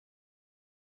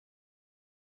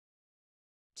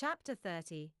Chapter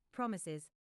 30, Promises.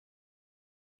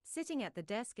 Sitting at the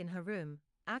desk in her room,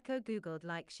 Akko Googled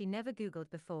like she never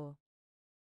Googled before.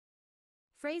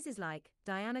 Phrases like,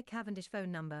 Diana Cavendish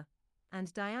phone number,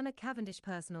 and Diana Cavendish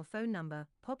personal phone number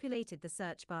populated the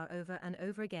search bar over and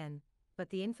over again,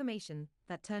 but the information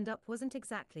that turned up wasn't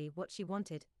exactly what she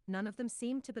wanted. None of them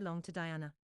seemed to belong to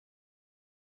Diana.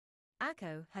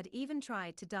 Akko had even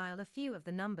tried to dial a few of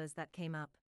the numbers that came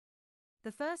up.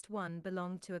 The first one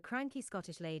belonged to a cranky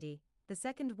Scottish lady, the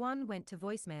second one went to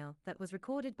voicemail that was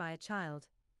recorded by a child,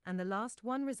 and the last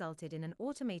one resulted in an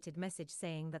automated message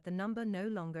saying that the number no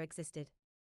longer existed.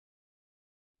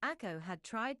 Akko had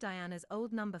tried Diana's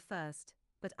old number first,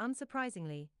 but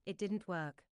unsurprisingly, it didn't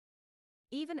work.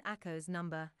 Even Akko's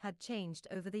number had changed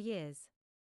over the years.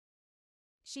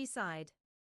 She sighed.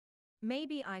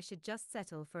 Maybe I should just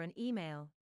settle for an email.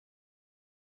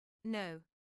 No.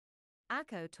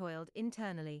 Akko toiled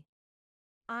internally.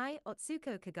 I,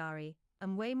 Otsuko Kagari,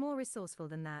 am way more resourceful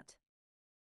than that.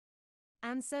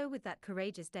 And so with that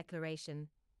courageous declaration,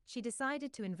 she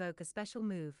decided to invoke a special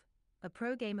move, a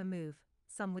pro-gamer move,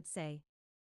 some would say.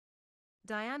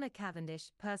 Diana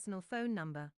Cavendish personal phone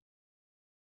number.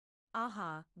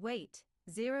 Aha, wait,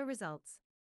 0 results.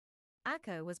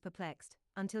 Akko was perplexed,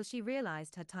 until she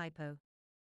realized her typo.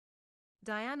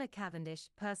 Diana Cavendish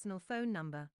personal phone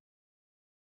number.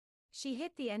 She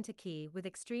hit the enter key with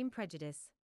extreme prejudice.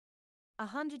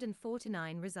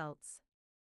 149 results.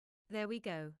 There we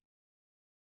go.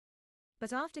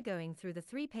 But after going through the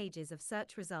 3 pages of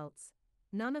search results,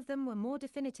 none of them were more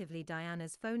definitively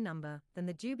Diana's phone number than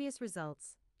the dubious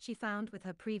results she found with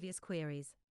her previous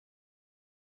queries.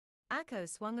 Akko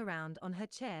swung around on her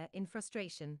chair in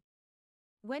frustration.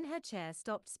 When her chair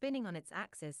stopped spinning on its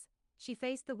axis, she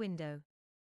faced the window.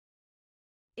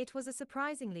 It was a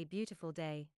surprisingly beautiful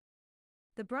day.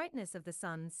 The brightness of the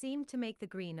sun seemed to make the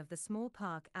green of the small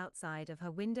park outside of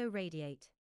her window radiate.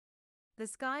 The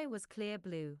sky was clear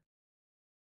blue.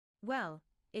 Well,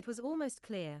 it was almost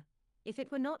clear, if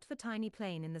it were not for a tiny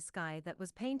plane in the sky that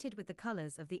was painted with the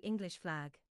colors of the English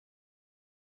flag.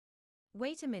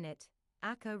 Wait a minute,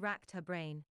 Akko racked her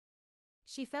brain.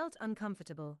 She felt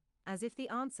uncomfortable, as if the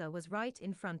answer was right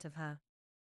in front of her.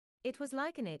 It was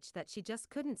like an itch that she just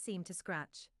couldn't seem to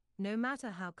scratch, no matter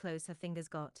how close her fingers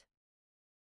got.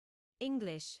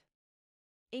 English.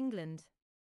 England.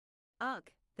 Ugh,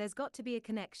 there's got to be a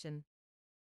connection.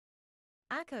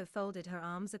 Akko folded her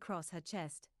arms across her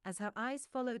chest as her eyes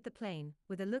followed the plane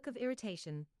with a look of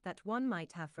irritation that one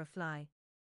might have for a fly.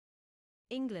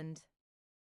 England.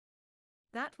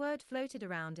 That word floated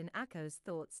around in Akko's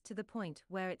thoughts to the point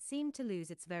where it seemed to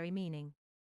lose its very meaning.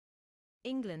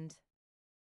 England.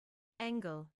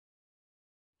 Engel.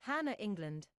 Hannah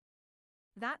England.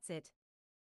 That's it.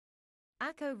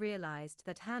 Akko realized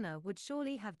that Hannah would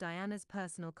surely have Diana's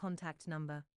personal contact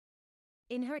number.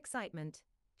 In her excitement,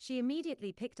 she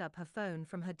immediately picked up her phone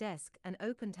from her desk and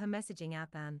opened her messaging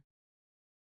app.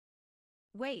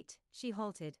 Wait, she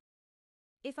halted.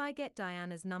 If I get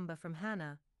Diana's number from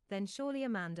Hannah, then surely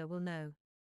Amanda will know.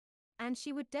 And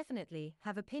she would definitely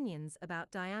have opinions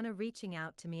about Diana reaching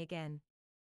out to me again.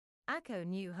 Akko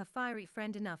knew her fiery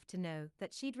friend enough to know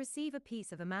that she'd receive a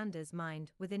piece of Amanda's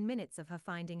mind within minutes of her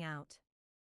finding out.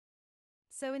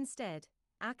 So instead,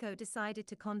 Akko decided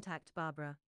to contact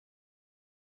Barbara.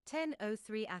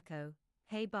 10:03 Akko,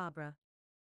 hey Barbara.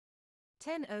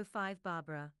 10:05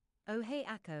 Barbara, oh hey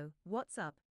Akko, what's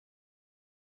up?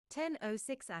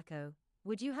 10:06 Akko,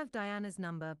 would you have Diana's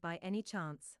number by any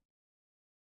chance?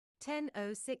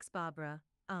 10:06 Barbara,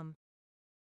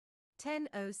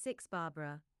 10:06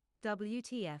 Barbara,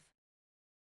 WTF.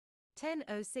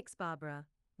 10:06 Barbara,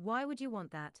 why would you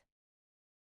want that?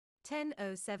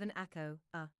 10:07 Akko,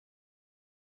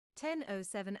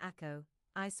 10:07 Akko,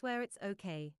 I swear it's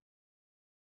okay.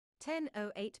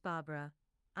 10:08 Barbara,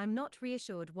 I'm not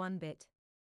reassured one bit.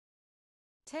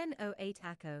 10:08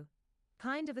 Akko,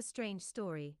 kind of a strange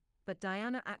story, but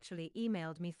Diana actually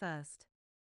emailed me first.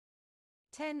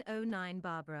 10:09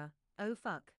 Barbara, oh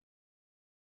fuck.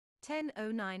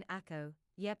 10:09 Akko,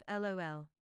 yep lol.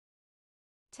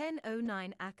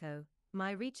 10:09 Akko,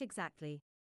 my reach exactly.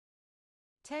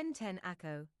 10:10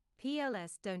 Akko,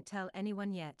 PLS don't tell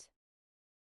anyone yet.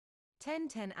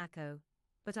 10:10 Akko,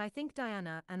 but I think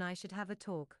Diana and I should have a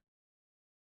talk.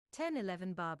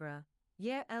 10:11 Barbara,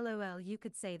 yeah lol you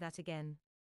could say that again.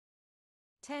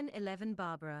 10:11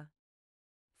 Barbara.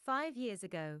 5 years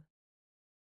ago.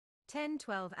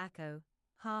 10:12 Akko,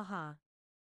 ha ha.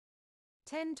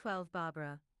 10:12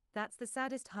 Barbara, that's the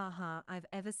saddest ha ha I've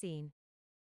ever seen.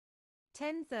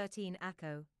 10:13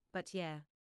 Akko, but yeah.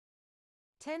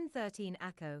 10:13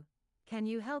 Akko, can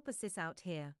you help a sis out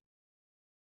here?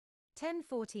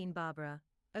 10:14 Barbara,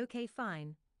 okay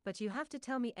fine, but you have to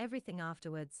tell me everything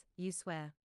afterwards, you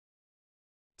swear.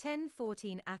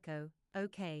 10:14 Akko,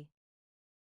 okay.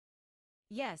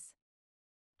 Yes.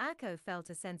 Akko felt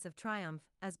a sense of triumph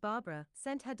as Barbara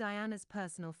sent her Diana's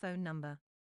personal phone number.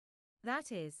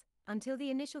 That is, until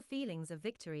the initial feelings of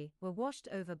victory were washed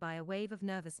over by a wave of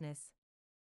nervousness.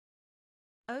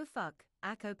 Oh fuck,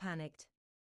 Akko panicked.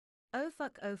 Oh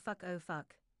fuck, oh fuck, oh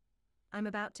fuck. I'm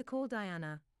about to call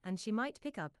Diana, and she might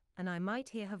pick up, and I might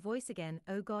hear her voice again.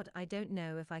 Oh god, I don't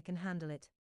know if I can handle it.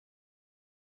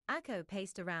 Akko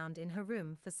paced around in her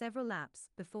room for several laps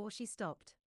before she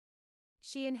stopped.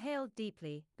 She inhaled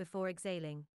deeply before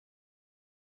exhaling.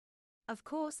 Of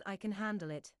course I can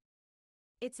handle it.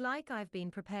 It's like I've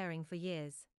been preparing for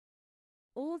years.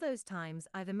 All those times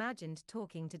I've imagined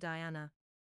talking to Diana.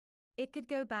 It could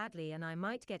go badly and I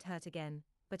might get hurt again,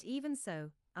 but even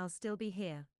so, I'll still be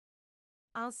here.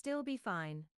 I'll still be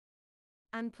fine.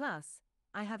 And plus,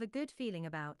 I have a good feeling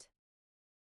about.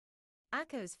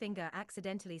 Akko's finger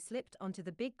accidentally slipped onto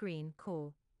the big green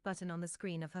call button on the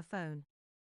screen of her phone.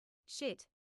 Shit.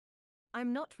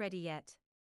 I'm not ready yet.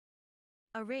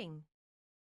 A ring.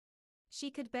 She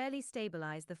could barely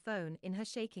stabilize the phone in her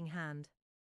shaking hand.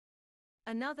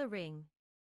 Another ring.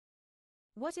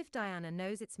 What if Diana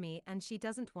knows it's me and she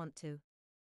doesn't want to?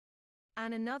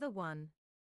 And another one.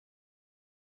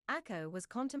 Akko was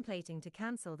contemplating to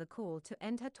cancel the call to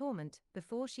end her torment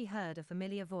before she heard a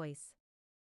familiar voice.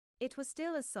 It was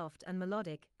still as soft and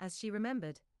melodic as she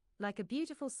remembered, like a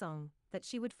beautiful song that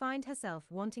she would find herself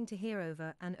wanting to hear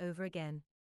over and over again.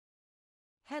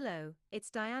 Hello, it's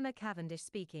Diana Cavendish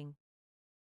speaking.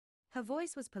 Her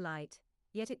voice was polite,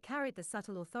 yet it carried the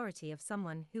subtle authority of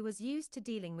someone who was used to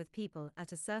dealing with people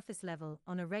at a surface level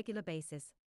on a regular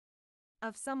basis.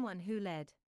 Of someone who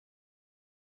led.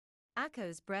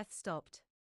 Akko's breath stopped.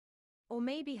 Or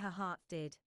maybe her heart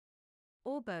did.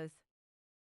 Or both.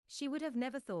 She would have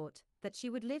never thought that she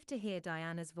would live to hear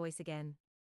Diana's voice again.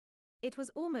 It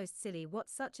was almost silly what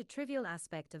such a trivial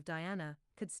aspect of Diana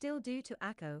could still do to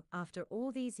Akko after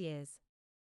all these years.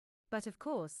 But of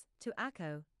course, to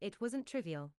Akko, it wasn't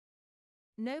trivial.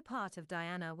 No part of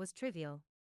Diana was trivial.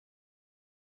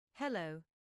 Hello.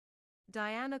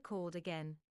 Diana called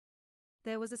again.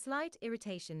 There was a slight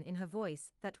irritation in her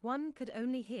voice that one could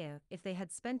only hear if they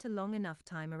had spent a long enough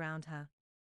time around her.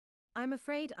 I'm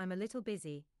afraid I'm a little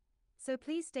busy, so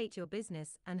please state your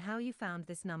business and how you found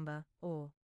this number, or...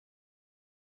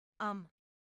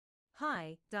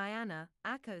 Hi, Diana,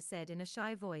 Akko said in a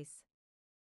shy voice.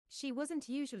 She wasn't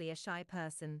usually a shy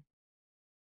person.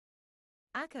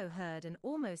 Akko heard an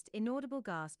almost inaudible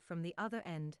gasp from the other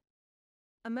end.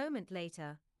 A moment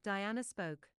later, Diana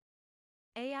spoke.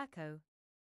 Hey Akko.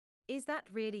 Is that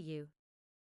really you?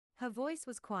 Her voice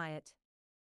was quiet.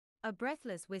 A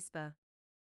breathless whisper.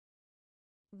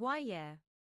 Why yeah.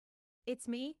 It's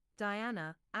me,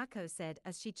 Diana, Akko said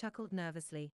as she chuckled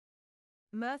nervously.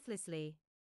 Mirthlessly.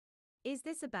 Is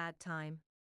this a bad time?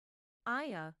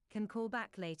 I can call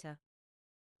back later.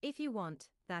 If you want,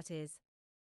 that is.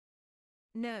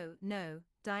 No,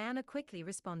 Diana quickly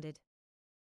responded.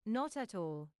 Not at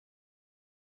all.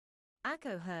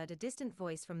 Akko heard a distant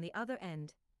voice from the other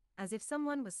end, as if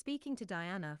someone was speaking to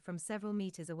Diana from several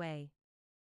meters away.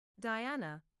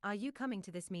 Diana, are you coming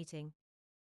to this meeting?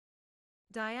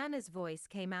 Diana's voice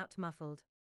came out muffled.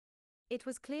 It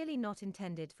was clearly not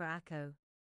intended for Akko.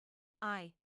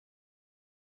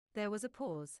 There was a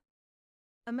pause.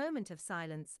 A moment of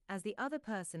silence as the other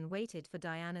person waited for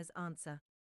Diana's answer.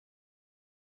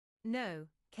 No,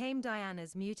 came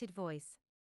Diana's muted voice.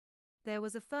 There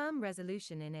was a firm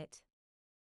resolution in it.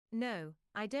 No,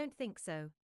 I don't think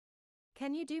so.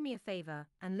 Can you do me a favor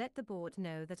and let the board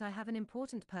know that I have an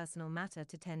important personal matter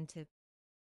to tend to?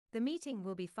 The meeting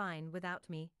will be fine without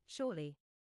me, surely.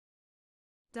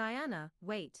 Diana,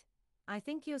 wait. I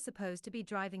think you're supposed to be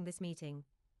driving this meeting.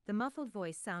 The muffled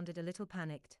voice sounded a little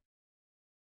panicked.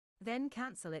 Then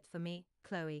cancel it for me,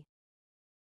 Chloe.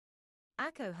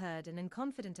 Akko heard an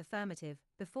inconfident affirmative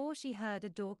before she heard a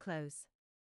door close.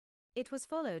 It was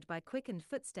followed by quickened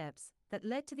footsteps that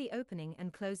led to the opening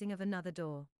and closing of another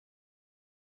door.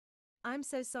 I'm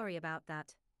so sorry about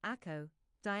that, Akko,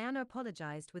 Diana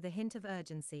apologized with a hint of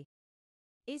urgency.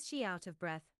 Is she out of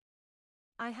breath?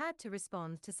 I had to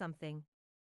respond to something.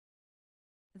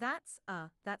 That's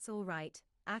all right,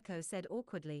 Akko said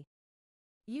awkwardly.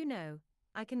 You know,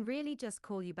 I can really just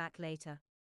call you back later.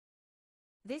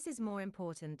 This is more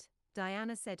important,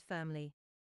 Diana said firmly.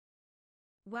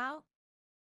 Well?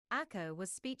 Akko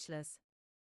was speechless.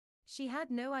 She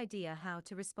had no idea how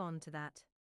to respond to that.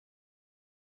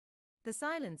 The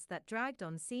silence that dragged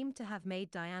on seemed to have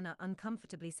made Diana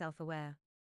uncomfortably self-aware.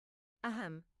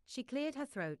 Ahem, she cleared her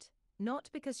throat, not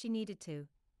because she needed to,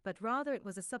 but rather it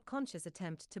was a subconscious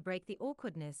attempt to break the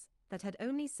awkwardness that had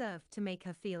only served to make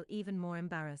her feel even more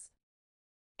embarrassed.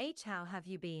 How have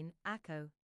you been, Akko?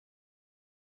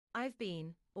 I've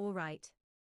been, all right.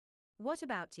 What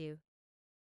about you?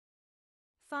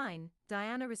 Fine,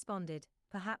 Diana responded,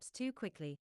 perhaps too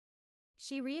quickly.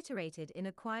 She reiterated in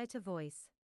a quieter voice.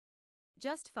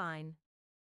 Just fine.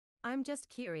 I'm just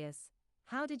curious,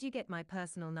 how did you get my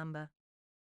personal number?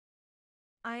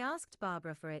 I asked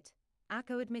Barbara for it,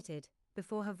 Akko admitted,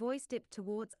 before her voice dipped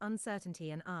towards uncertainty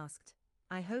and asked,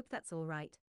 I hope that's all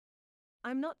right.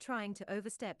 I'm not trying to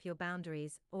overstep your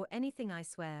boundaries or anything, I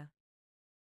swear.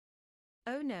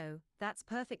 Oh no, that's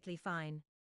perfectly fine.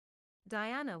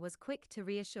 Diana was quick to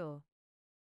reassure.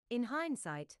 In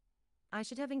hindsight, I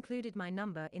should have included my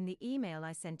number in the email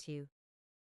I sent you.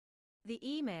 The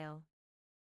email.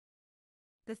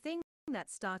 The thing that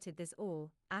started this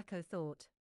all, Akko thought.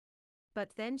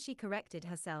 But then she corrected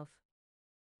herself.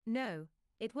 No,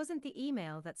 it wasn't the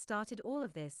email that started all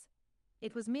of this.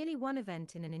 It was merely one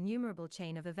event in an innumerable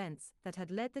chain of events that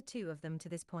had led the two of them to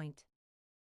this point.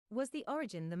 Was the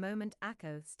origin the moment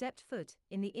Akko stepped foot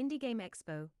in the Indie Game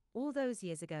Expo, all those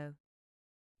years ago?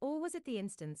 Or was it the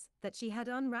instance that she had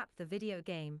unwrapped the video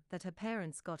game that her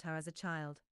parents got her as a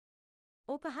child?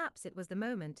 Or perhaps it was the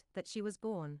moment that she was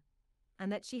born,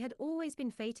 and that she had always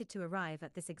been fated to arrive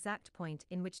at this exact point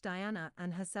in which Diana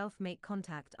and herself make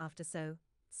contact after so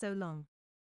long.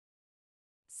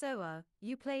 So,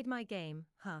 you played my game,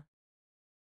 huh?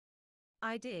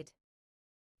 I did.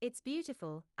 It's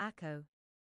beautiful, Akko.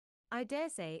 I dare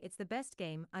say it's the best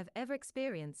game I've ever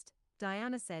experienced,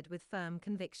 Diana said with firm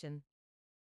conviction.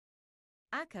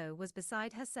 Akko was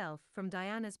beside herself from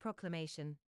Diana's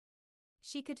proclamation.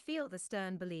 She could feel the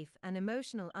stern belief and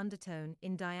emotional undertone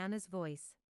in Diana's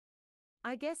voice.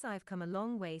 I guess I've come a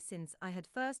long way since I had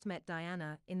first met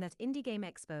Diana in that Indie Game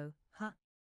Expo, huh?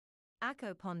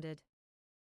 Akko pondered.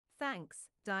 Thanks,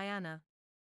 Diana.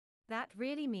 That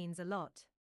really means a lot.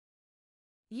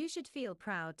 You should feel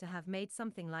proud to have made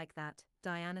something like that,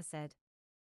 Diana said.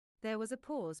 There was a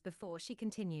pause before she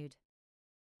continued.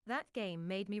 That game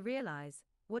made me realize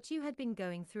what you had been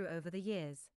going through over the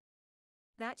years.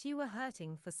 That you were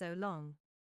hurting for so long.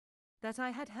 That I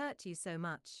had hurt you so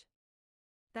much.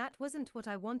 That wasn't what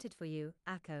I wanted for you,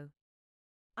 Akko.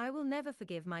 I will never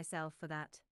forgive myself for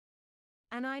that.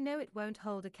 And I know it won't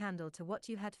hold a candle to what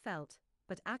you had felt,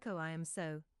 but Akko, I am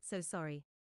so sorry.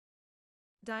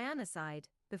 Diana sighed,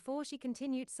 before she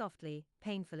continued softly,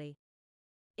 painfully.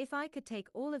 If I could take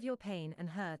all of your pain and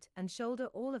hurt and shoulder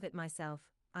all of it myself,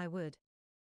 I would.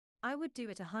 I would do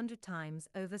it 100 times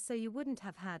over so you wouldn't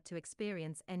have had to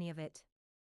experience any of it.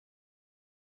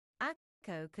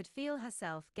 Akko could feel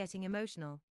herself getting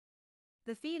emotional.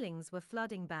 The feelings were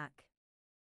flooding back.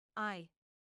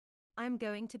 I'm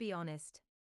going to be honest.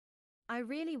 I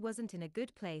really wasn't in a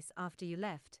good place after you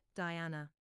left, Diana.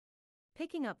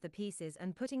 Picking up the pieces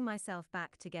and putting myself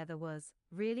back together was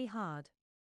really hard.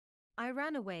 I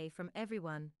ran away from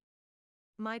everyone.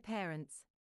 My parents.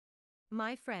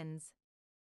 My friends.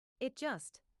 It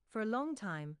just, for a long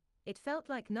time, it felt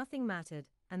like nothing mattered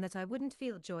and that I wouldn't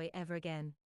feel joy ever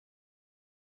again.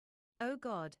 Oh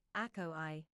God,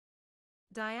 Akko,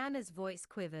 Diana's voice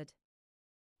quivered.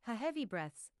 Her heavy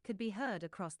breaths could be heard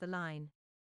across the line.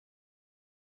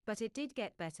 But it did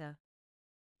get better.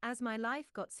 As my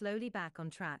life got slowly back on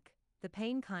track, the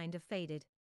pain kind of faded.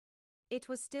 It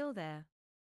was still there.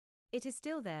 It is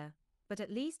still there, but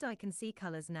at least I can see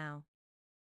colors now.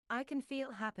 I can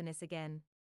feel happiness again.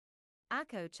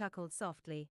 Akko chuckled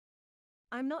softly.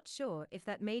 I'm not sure if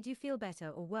that made you feel better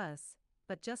or worse,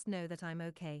 but just know that I'm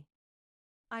okay.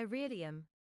 I really am.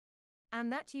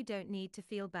 And that you don't need to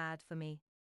feel bad for me.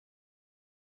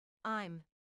 I'm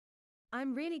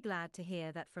really glad to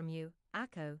hear that from you,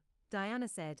 Akko, Diana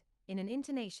said, in an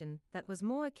intonation that was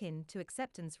more akin to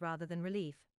acceptance rather than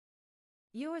relief.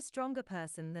 You're a stronger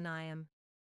person than I am.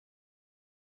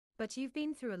 But you've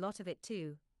been through a lot of it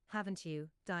too, haven't you,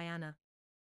 Diana?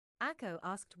 Akko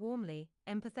asked warmly,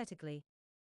 empathetically.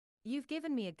 You've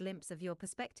given me a glimpse of your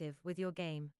perspective with your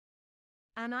game.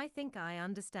 And I think I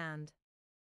understand.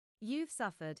 You've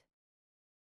suffered.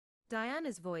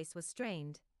 Diana's voice was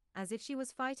strained, as if she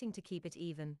was fighting to keep it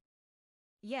even.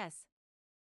 Yes.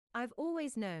 I've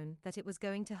always known that it was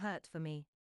going to hurt for me.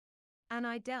 And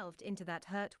I delved into that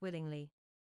hurt willingly.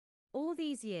 All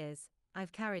these years,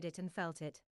 I've carried it and felt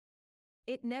it.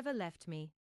 It never left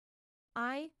me.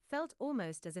 I felt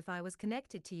almost as if I was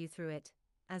connected to you through it,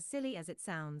 as silly as it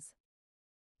sounds.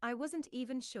 I wasn't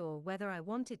even sure whether I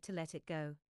wanted to let it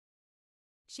go.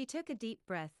 She took a deep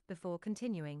breath before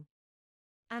continuing.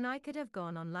 And I could have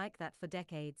gone on like that for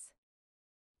decades.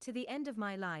 To the end of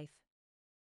my life.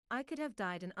 I could have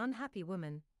died an unhappy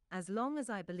woman, as long as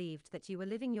I believed that you were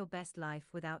living your best life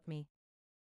without me.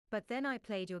 But then I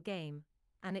played your game,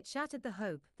 and it shattered the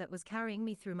hope that was carrying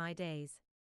me through my days.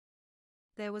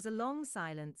 There was a long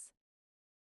silence.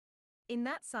 In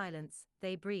that silence,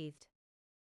 they breathed.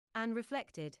 And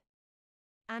reflected.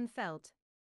 And felt.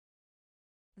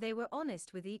 They were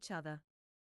honest with each other.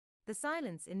 The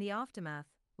silence in the aftermath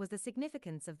was the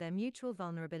significance of their mutual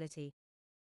vulnerability.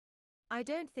 I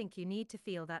don't think you need to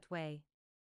feel that way.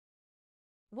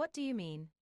 What do you mean?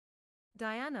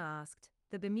 Diana asked,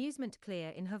 the bemusement clear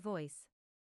in her voice.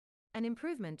 An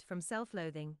improvement from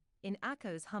self-loathing, in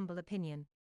Akko's humble opinion.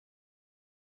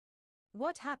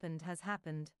 What happened has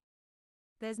happened.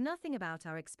 There's nothing about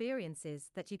our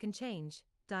experiences that you can change,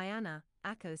 Diana,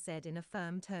 Akko said in a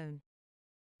firm tone.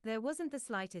 There wasn't the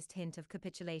slightest hint of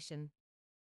capitulation.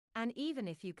 And even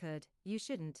if you could, you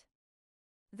shouldn't.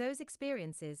 Those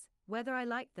experiences, whether I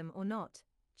liked them or not,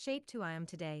 shaped who I am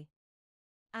today.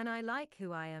 And I like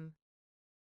who I am.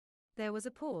 There was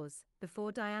a pause,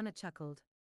 before Diana chuckled.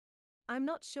 I'm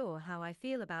not sure how I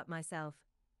feel about myself,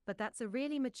 but that's a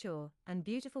really mature and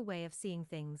beautiful way of seeing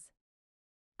things.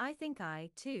 I think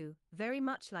I, too, very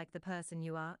much like the person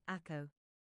you are, Akko.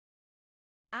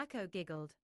 Akko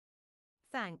giggled.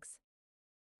 Thanks.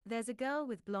 There's a girl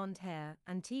with blonde hair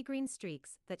and tea-green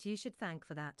streaks that you should thank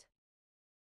for that.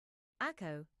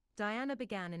 Akko, Diana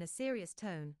began in a serious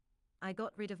tone, I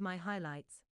got rid of my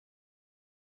highlights.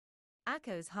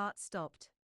 Akko's heart stopped.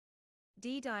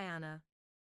 Diana.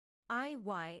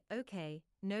 Okay,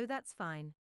 no, that's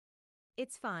fine.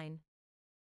 It's fine.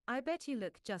 I bet you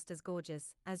look just as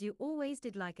gorgeous as you always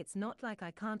did. Like it's not like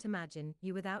I can't imagine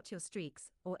you without your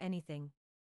streaks or anything.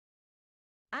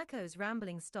 Akko's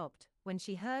rambling stopped when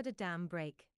she heard a dam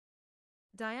break.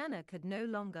 Diana could no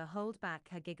longer hold back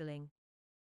her giggling.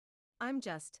 I'm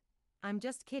just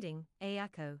kidding,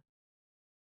 Akko.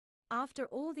 After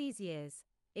all these years,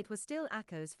 it was still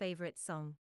Akko's favorite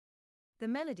song. The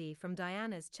melody from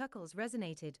Diana's chuckles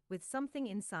resonated with something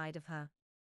inside of her.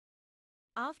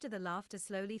 After the laughter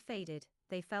slowly faded,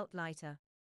 they felt lighter.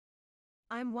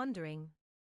 I'm wondering.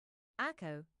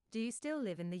 Akko, do you still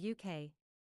live in the UK?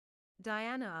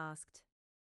 Diana asked.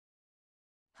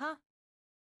 Huh?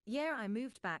 Yeah, I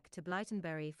moved back to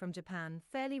Blytonbury from Japan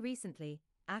fairly recently,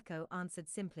 Akko answered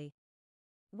simply.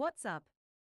 What's up?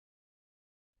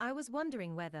 I was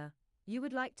wondering whether you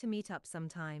would like to meet up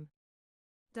sometime.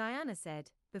 Diana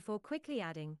said, before quickly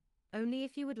adding, only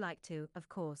if you would like to, of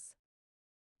course.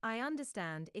 I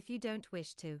understand if you don't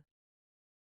wish to.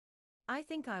 I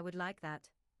think I would like that,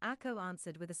 Akko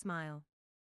answered with a smile.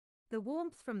 The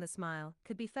warmth from the smile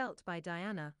could be felt by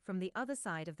Diana from the other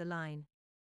side of the line.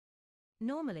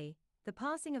 Normally, the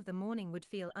passing of the morning would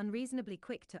feel unreasonably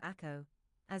quick to Akko,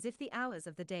 as if the hours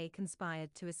of the day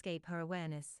conspired to escape her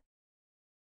awareness.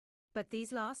 But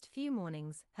these last few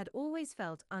mornings had always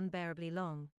felt unbearably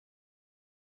long.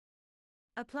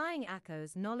 Applying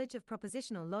Akko's knowledge of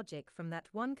propositional logic from that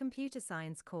one computer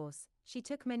science course she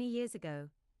took many years ago,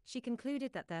 she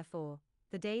concluded that therefore,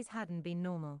 the days hadn't been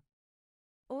normal.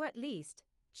 Or at least,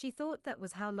 she thought that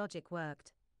was how logic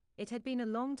worked. It had been a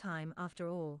long time after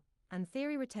all, and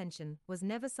theory retention was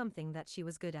never something that she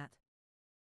was good at.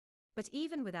 But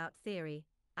even without theory,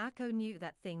 Akko knew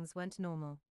that things weren't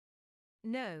normal.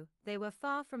 No, they were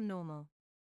far from normal.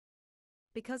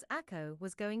 Because Akko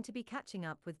was going to be catching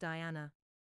up with Diana.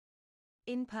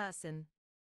 In person.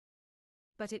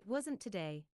 But it wasn't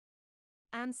today.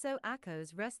 And so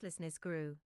Akko's restlessness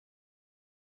grew.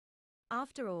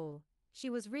 After all, she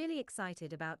was really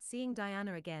excited about seeing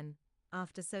Diana again,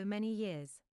 after so many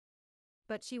years.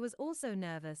 But she was also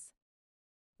nervous.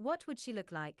 What would she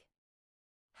look like?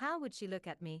 How would she look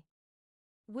at me?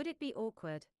 Would it be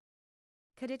awkward?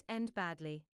 Could it end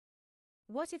badly?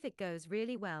 What if it goes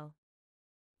really well?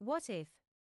 What if?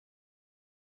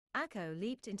 Akko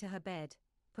leaped into her bed,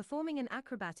 performing an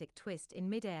acrobatic twist in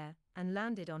midair, and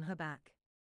landed on her back.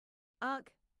 Ugh,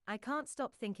 I can't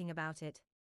stop thinking about it.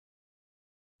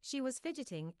 She was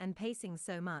fidgeting and pacing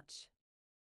so much.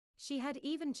 She had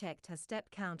even checked her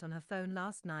step count on her phone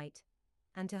last night,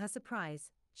 and to her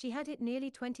surprise, she had hit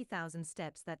nearly 20,000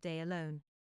 steps that day alone.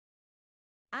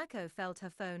 Akko felt her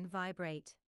phone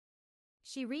vibrate.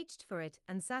 She reached for it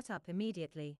and sat up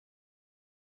immediately.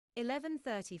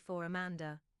 11:30 for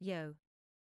Amanda, yo.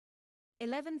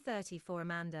 11:30 for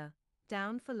Amanda,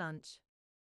 down for lunch.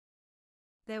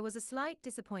 There was a slight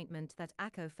disappointment that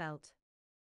Akko felt.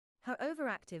 Her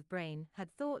overactive brain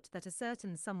had thought that a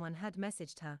certain someone had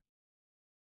messaged her.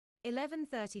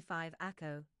 11:35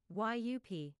 Akko,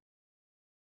 YUP.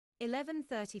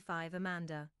 11:35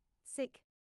 Amanda, sick.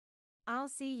 I'll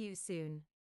see you soon.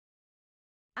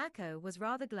 Akko was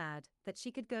rather glad that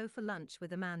she could go for lunch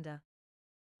with Amanda.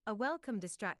 A welcome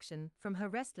distraction from her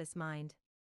restless mind.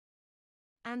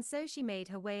 And so she made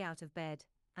her way out of bed,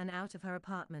 and out of her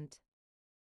apartment.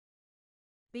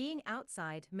 Being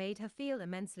outside made her feel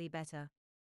immensely better.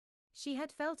 She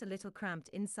had felt a little cramped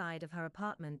inside of her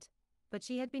apartment, but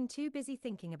she had been too busy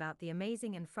thinking about the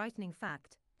amazing and frightening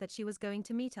fact that she was going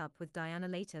to meet up with Diana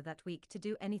later that week to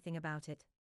do anything about it.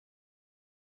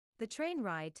 The train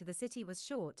ride to the city was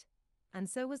short, and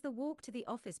so was the walk to the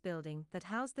office building that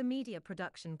housed the media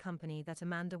production company that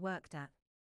Amanda worked at.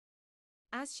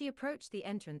 As she approached the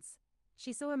entrance,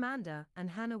 she saw Amanda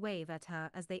and Hannah wave at her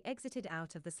as they exited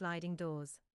out of the sliding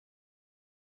doors.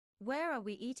 "Where are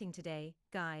we eating today,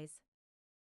 guys?"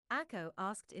 Akko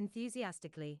asked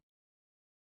enthusiastically.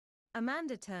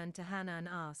 Amanda turned to Hannah and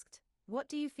asked, "What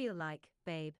do you feel like,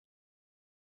 babe?"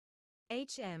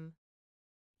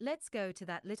 Let's go to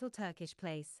that little Turkish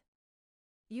place.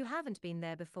 You haven't been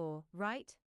there before,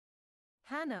 right?"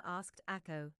 Hannah asked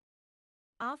Akko.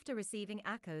 After receiving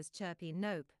Akko's chirpy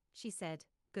nope, she said,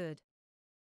 "Good."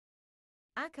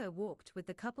 Akko walked with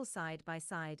the couple side by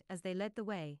side as they led the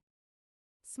way.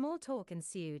 Small talk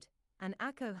ensued, and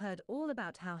Akko heard all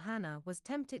about how Hannah was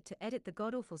tempted to edit the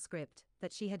god-awful script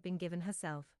that she had been given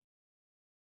herself.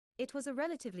 It was a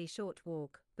relatively short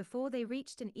walk before they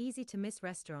reached an easy-to-miss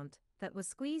restaurant that was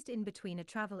squeezed in between a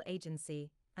travel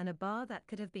agency and a bar that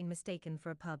could have been mistaken for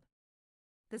a pub.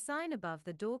 The sign above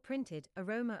the door printed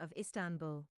 "Aroma of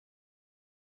Istanbul."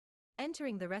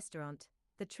 Entering the restaurant,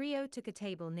 the trio took a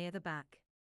table near the back.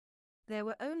 There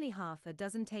were only half a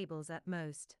dozen tables at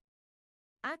most.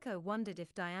 Akko wondered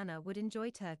if Diana would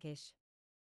enjoy Turkish.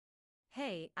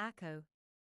 "Hey, Akko."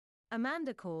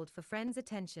 Amanda called for friend's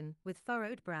attention with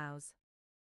furrowed brows.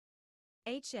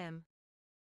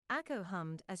 Akko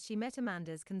hummed as she met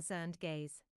Amanda's concerned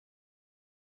gaze.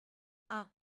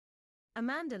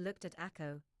 Amanda looked at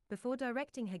Akko, before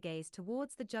directing her gaze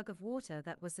towards the jug of water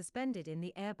that was suspended in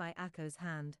the air by Akko's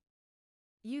hand.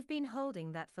 "You've been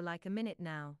holding that for like a minute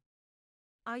now.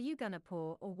 Are you gonna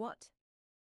pour or what?"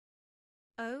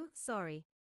 "Oh, sorry."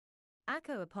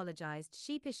 Akko apologized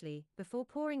sheepishly before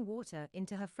pouring water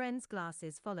into her friend's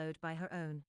glasses followed by her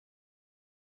own.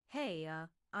 "Hey,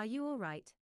 are you all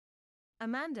right?"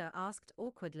 Amanda asked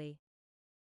awkwardly.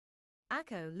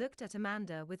 Akko looked at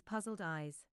Amanda with puzzled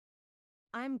eyes.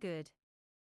 "I'm good.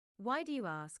 Why do you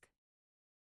ask?"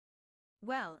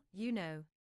 "Well, you know.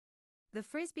 The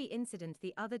frisbee incident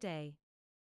the other day.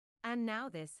 And now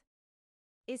this.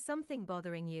 Is something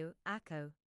bothering you,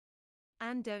 Akko?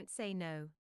 And don't say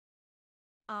no."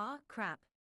 Crap."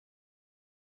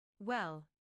 "Well."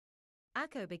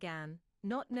 Akko began,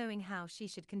 not knowing how she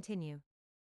should continue.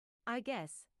 "I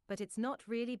guess, but it's not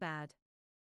really bad.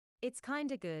 It's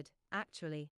kinda good,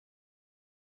 actually."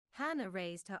 Hannah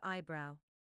raised her eyebrow.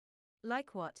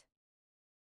 "Like what?"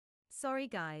 "Sorry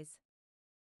guys.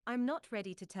 I'm not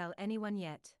ready to tell anyone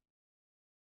yet."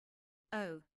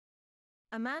 "Oh."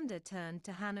 Amanda turned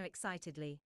to Hannah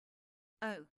excitedly.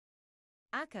 "Oh.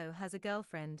 Akko has a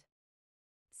girlfriend.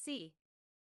 See?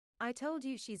 I told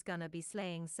you she's gonna be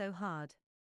slaying so hard."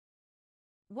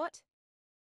 "What?"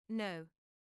 "No."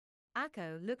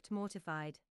 Akko looked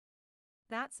mortified.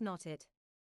 "That's not it."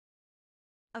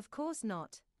 "Of course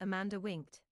not," Amanda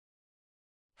winked.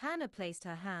 Hannah placed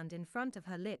her hand in front of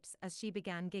her lips as she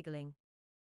began giggling.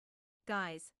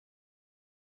 "Guys.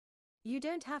 You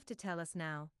don't have to tell us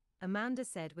now," Amanda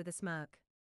said with a smirk.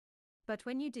 "But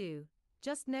when you do,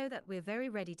 just know that we're very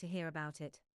ready to hear about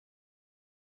it."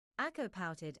 Akko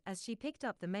pouted as she picked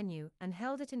up the menu and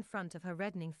held it in front of her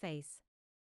reddening face.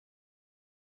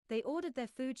 They ordered their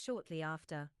food shortly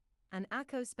after, and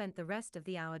Akko spent the rest of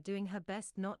the hour doing her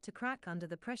best not to crack under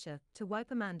the pressure to wipe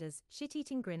Amanda's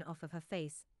shit-eating grin off of her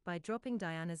face by dropping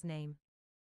Diana's name.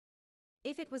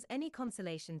 If it was any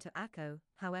consolation to Akko,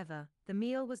 however, the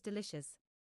meal was delicious.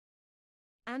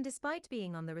 And despite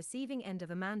being on the receiving end of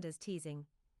Amanda's teasing,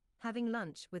 having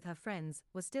lunch with her friends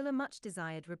was still a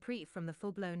much-desired reprieve from the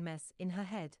full-blown mess in her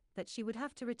head that she would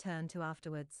have to return to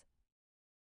afterwards.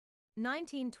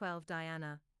 1912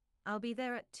 Diana. I'll be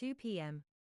there at 2 p.m.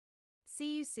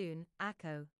 See you soon,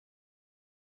 Akko.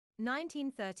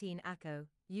 1913 Akko,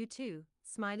 you too,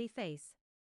 smiley face.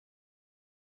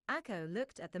 Akko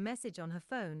looked at the message on her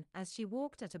phone as she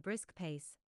walked at a brisk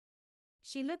pace.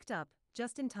 She looked up,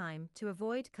 just in time to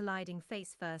avoid colliding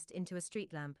face first into a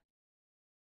street lamp.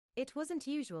 It wasn't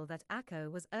usual that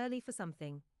Akko was early for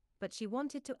something, but she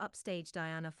wanted to upstage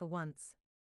Diana for once.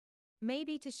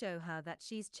 Maybe to show her that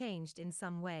she's changed in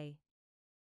some way.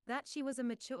 That she was a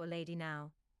mature lady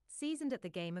now, seasoned at the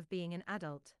game of being an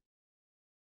adult.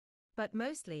 But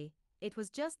mostly, it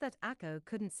was just that Akko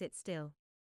couldn't sit still.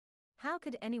 How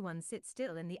could anyone sit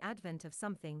still in the advent of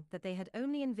something that they had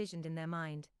only envisioned in their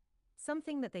mind,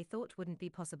 something that they thought wouldn't be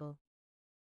possible?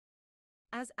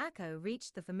 As Akko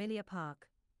reached the familiar park,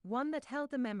 one that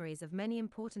held the memories of many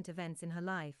important events in her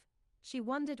life, she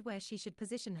wondered where she should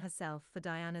position herself for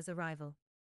Diana's arrival.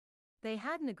 They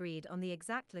hadn't agreed on the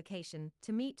exact location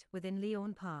to meet within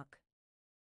Leon Park.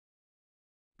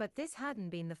 But this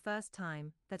hadn't been the first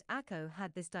time that Akko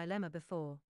had this dilemma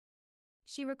before.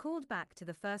 She recalled back to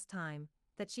the first time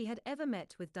that she had ever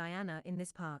met with Diana in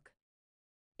this park.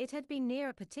 It had been near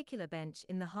a particular bench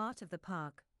in the heart of the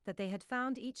park that they had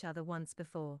found each other once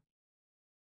before.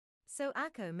 So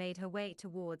Akko made her way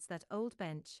towards that old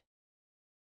bench.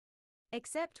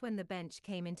 Except when the bench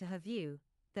came into her view,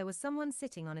 there was someone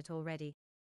sitting on it already.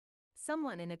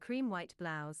 Someone in a cream-white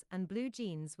blouse and blue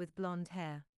jeans with blonde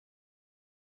hair.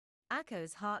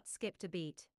 Akko's heart skipped a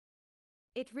beat.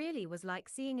 It really was like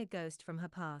seeing a ghost from her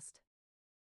past.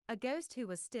 A ghost who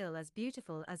was still as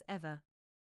beautiful as ever.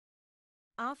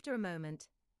 After a moment,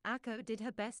 Akko did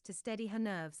her best to steady her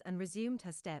nerves and resumed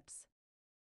her steps.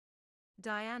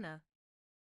 Diana.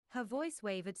 Her voice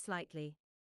wavered slightly.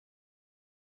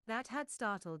 That had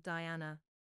startled Diana.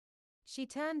 She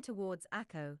turned towards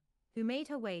Akko, who made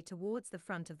her way towards the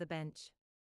front of the bench.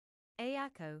 "Hey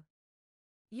Akko.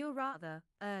 You're rather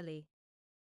early."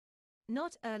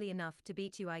 "Not early enough to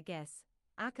beat you, I guess,"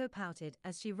 Akko pouted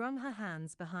as she wrung her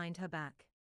hands behind her back.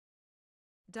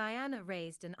 Diana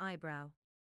raised an eyebrow.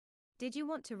 "Did you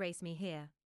want to race me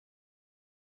here?"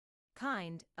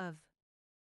 "Kind of,"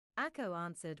 Akko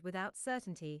answered without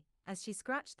certainty, as she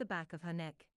scratched the back of her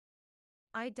neck.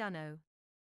 "I dunno.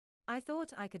 I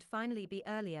thought I could finally be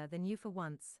earlier than you for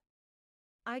once.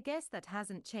 I guess that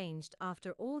hasn't changed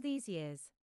after all these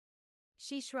years."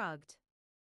 She shrugged.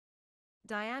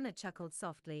 Diana chuckled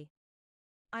softly.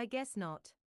 "I guess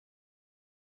not."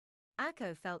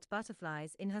 Akko felt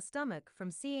butterflies in her stomach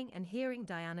from seeing and hearing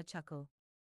Diana chuckle.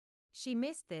 She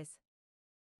missed this.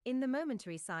 In the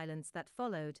momentary silence that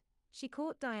followed, she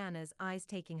caught Diana's eyes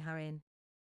taking her in.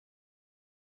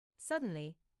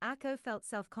 Suddenly, Akko felt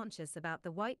self-conscious about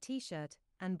the white t-shirt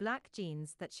and black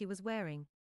jeans that she was wearing.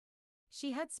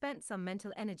 She had spent some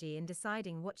mental energy in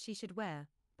deciding what she should wear,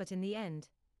 but in the end,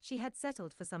 she had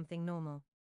settled for something normal.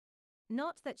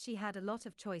 Not that she had a lot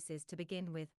of choices to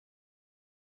begin with.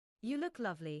 "You look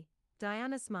lovely,"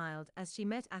 Diana smiled as she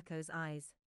met Akko's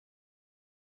eyes.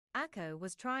 Akko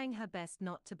was trying her best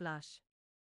not to blush.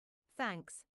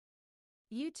 "Thanks.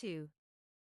 You too."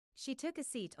 She took a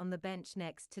seat on the bench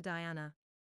next to Diana.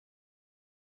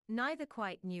 Neither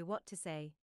quite knew what to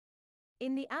say.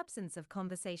 In the absence of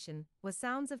conversation were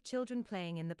sounds of children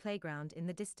playing in the playground in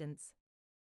the distance.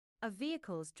 Of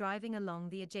vehicles driving along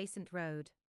the adjacent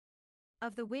road.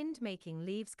 Of the wind making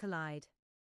leaves collide.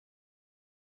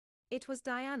 It was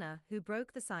Diana who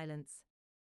broke the silence.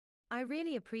 "I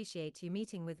really appreciate you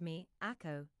meeting with me,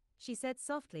 Akko," she said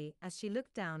softly as she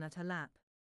looked down at her lap.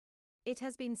 "It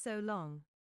has been so long.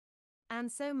 And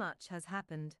so much has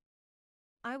happened.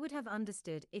 I would have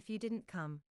understood if you didn't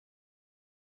come."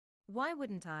 "Why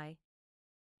wouldn't I?"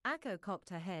 Akko cocked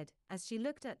her head as she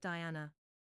looked at Diana.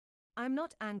 "I'm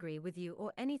not angry with you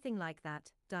or anything like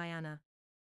that, Diana."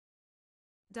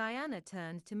 Diana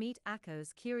turned to meet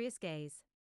Akko's curious gaze.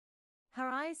 Her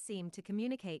eyes seemed to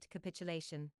communicate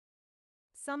capitulation.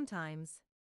 "Sometimes.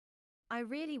 I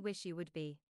really wish you would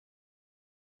be."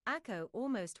 Akko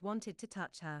almost wanted to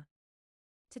touch her.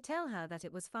 To tell her that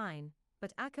it was fine,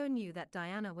 but Akko knew that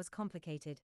Diana was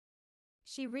complicated.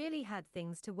 She really had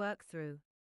things to work through.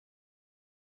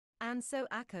 And so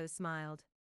Akko smiled.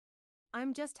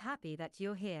 "I'm just happy that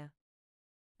you're here.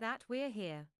 That we're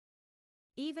here.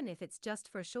 Even if it's just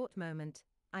for a short moment,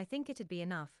 I think it'd be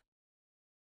enough."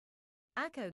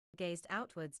 Akko gazed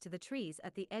outwards to the trees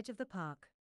at the edge of the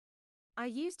park. "I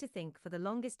used to think for the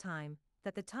longest time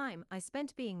that the time I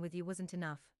spent being with you wasn't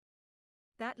enough.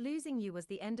 That losing you was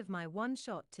the end of my one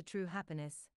shot to true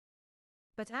happiness.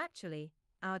 But actually,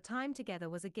 our time together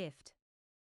was a gift.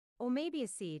 Or maybe a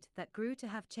seed that grew to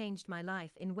have changed my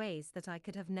life in ways that I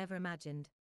could have never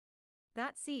imagined.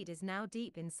 That seed is now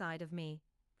deep inside of me,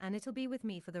 and it'll be with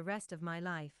me for the rest of my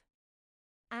life.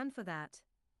 And for that,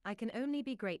 I can only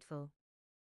be grateful."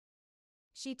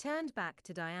 She turned back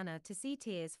to Diana to see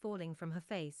tears falling from her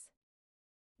face.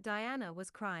 Diana was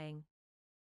crying.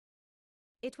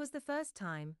 It was the first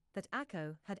time that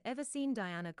Akko had ever seen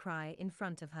Diana cry in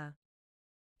front of her.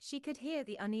 She could hear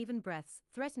the uneven breaths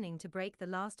threatening to break the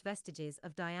last vestiges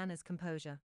of Diana's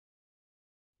composure.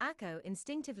 Akko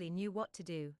instinctively knew what to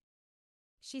do.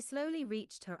 She slowly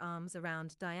reached her arms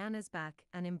around Diana's back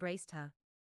and embraced her.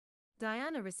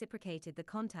 Diana reciprocated the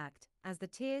contact as the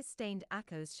tears stained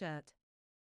Akko's shirt.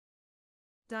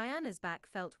 Diana's back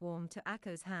felt warm to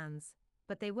Akko's hands,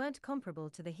 but they weren't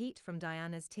comparable to the heat from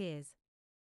Diana's tears.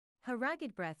 Her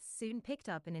ragged breaths soon picked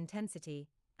up in intensity,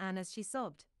 and as she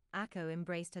sobbed, Akko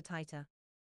embraced her tighter.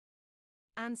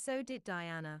 And so did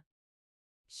Diana.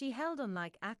 She held on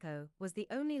like Akko was the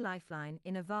only lifeline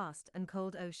in a vast and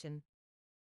cold ocean.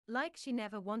 Like she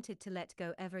never wanted to let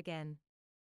go ever again.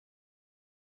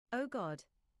 "Oh God,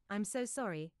 I'm so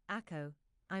sorry, Akko,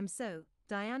 I'm so..."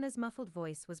 Diana's muffled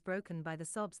voice was broken by the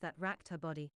sobs that racked her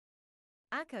body.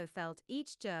 Akko felt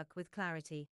each jerk with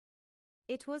clarity.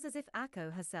 It was as if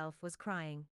Akko herself was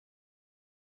crying.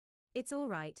 "It's all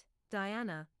right,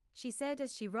 Diana," she said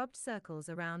as she rubbed circles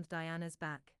around Diana's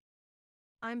back.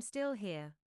 "I'm still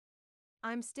here.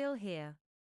 I'm still here."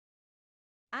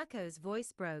 Akko's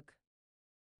voice broke.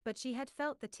 But she had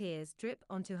felt the tears drip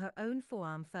onto her own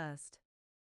forearm first.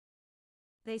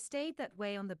 They stayed that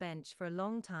way on the bench for a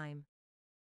long time.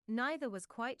 Neither was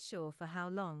quite sure for how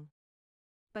long.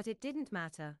 But it didn't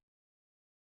matter.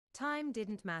 Time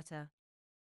didn't matter.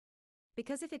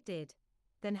 Because if it did,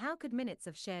 then how could minutes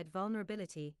of shared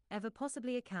vulnerability ever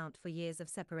possibly account for years of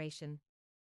separation?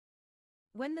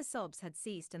 When the sobs had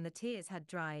ceased and the tears had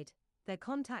dried, their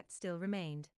contact still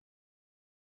remained.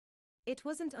 It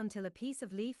wasn't until a piece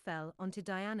of leaf fell onto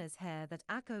Diana's hair that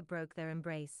Akko broke their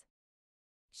embrace.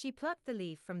 She plucked the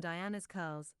leaf from Diana's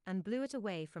curls and blew it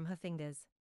away from her fingers.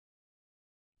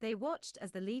 They watched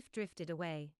as the leaf drifted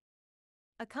away.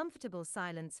 A comfortable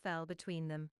silence fell between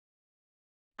them.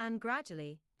 And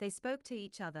gradually, they spoke to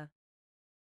each other.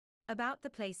 About the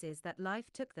places that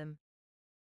life took them.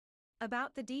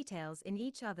 About the details in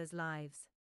each other's lives.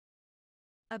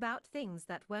 About things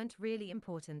that weren't really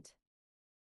important.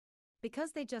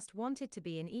 Because they just wanted to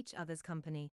be in each other's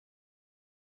company.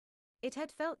 It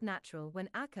had felt natural when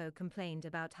Akko complained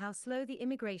about how slow the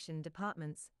immigration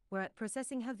departments were at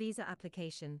processing her visa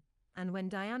application, and when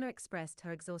Diana expressed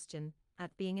her exhaustion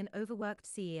at being an overworked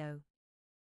CEO.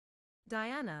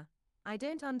 "Diana, I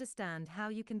don't understand how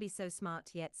you can be so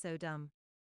smart yet so dumb."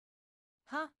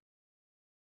 "Huh?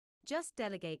 Just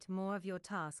delegate more of your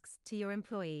tasks to your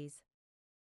employees,"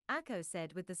 Akko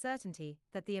said with the certainty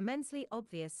that the immensely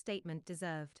obvious statement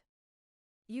deserved.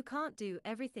 "You can't do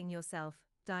everything yourself,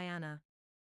 Diana."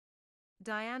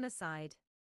 Diana sighed.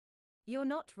 "You're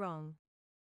not wrong."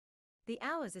 The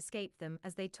hours escaped them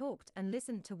as they talked and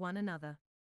listened to one another.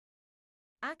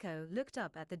 Akko looked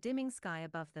up at the dimming sky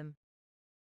above them.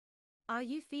 "Are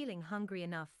you feeling hungry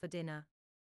enough for dinner?"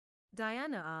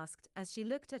 Diana asked as she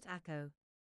looked at Akko.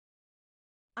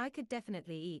 "I could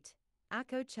definitely eat,"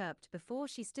 Akko chirped before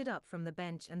she stood up from the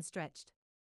bench and stretched.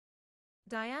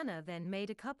 Diana then made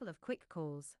a couple of quick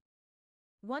calls.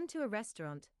 One to a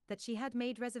restaurant that she had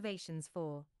made reservations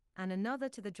for, and another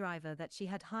to the driver that she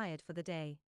had hired for the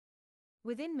day.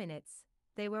 Within minutes,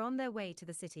 they were on their way to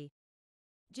the city.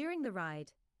 During the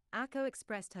ride, Akko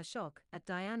expressed her shock at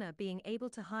Diana being able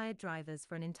to hire drivers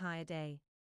for an entire day.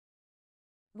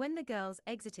 When the girls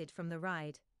exited from the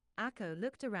ride, Akko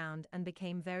looked around and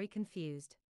became very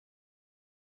confused.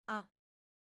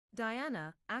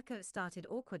 Diana," Akko started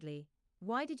awkwardly,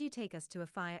 "why did you take us to a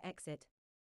fire exit?"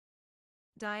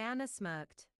 Diana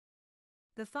smirked.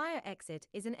 "The fire exit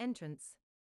is an entrance."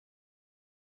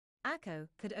 Akko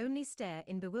could only stare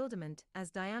in bewilderment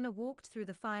as Diana walked through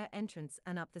the fire entrance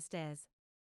and up the stairs.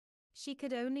 She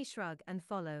could only shrug and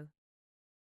follow.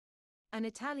 An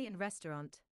Italian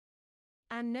restaurant.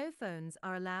 And no phones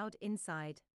are allowed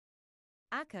inside.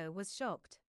 Akko was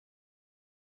shocked.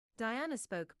 Diana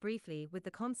spoke briefly with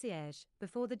the concierge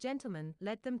before the gentleman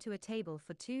led them to a table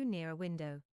for two near a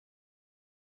window.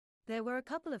 There were a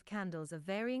couple of candles of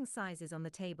varying sizes on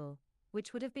the table,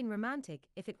 which would have been romantic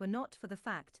if it were not for the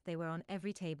fact they were on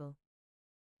every table.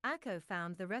 Akko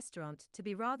found the restaurant to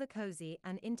be rather cozy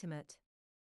and intimate.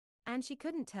 And she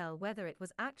couldn't tell whether it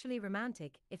was actually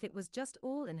romantic if it was just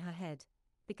all in her head,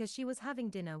 because she was having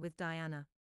dinner with Diana.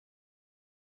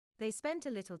 They spent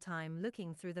a little time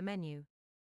looking through the menu.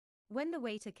 When the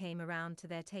waiter came around to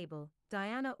their table,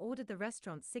 Diana ordered the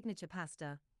restaurant's signature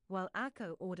pasta, while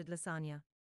Akko ordered lasagna.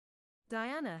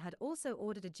 Diana had also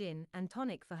ordered a gin and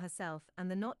tonic for herself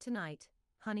and the "not tonight"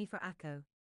 honey for Akko.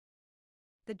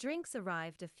 The drinks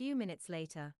arrived a few minutes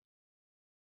later.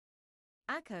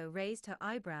 Akko raised her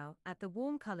eyebrow at the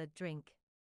warm-colored drink.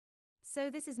 "So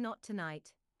this is not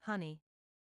tonight, honey?"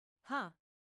 "Huh?"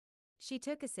 She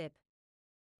took a sip.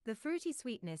 The fruity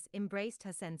sweetness embraced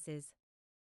her senses.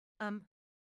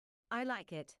 I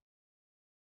like it.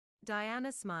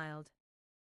 Diana smiled.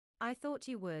 I thought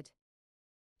you would.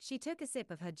 She took a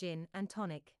sip of her gin and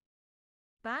tonic.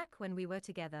 Back when we were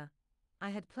together,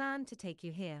 I had planned to take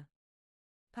you here.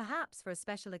 Perhaps for a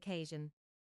special occasion.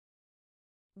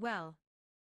 Well,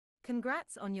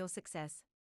 congrats on your success.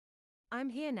 I'm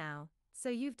here now, so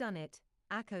you've done it,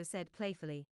 Akko said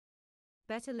playfully.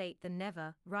 Better late than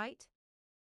never, right?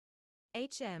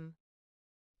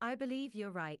 I believe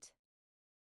you're right.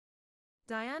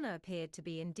 Diana appeared to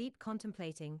be in deep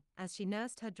contemplating as she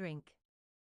nursed her drink.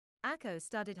 Akko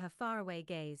studied her faraway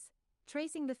gaze,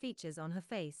 tracing the features on her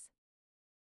face.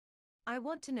 I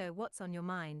want to know what's on your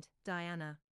mind,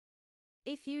 Diana.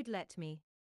 If you'd let me.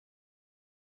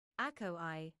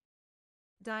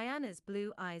 Diana's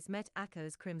blue eyes met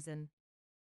Akko's crimson.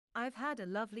 I've had a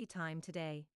lovely time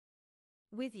today.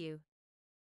 With you.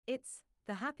 It's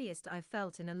the happiest I've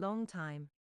felt in a long time.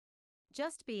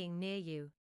 Just being near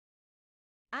you.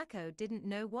 Akko didn't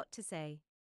know what to say.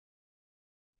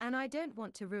 And I don't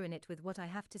want to ruin it with what I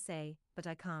have to say, but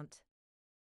I can't.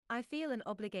 I feel an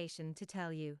obligation to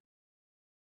tell you.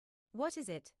 What is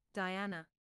it, Diana?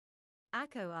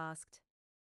 Akko asked.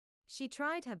 She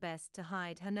tried her best to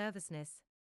hide her nervousness.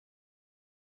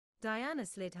 Diana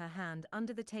slid her hand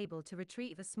under the table to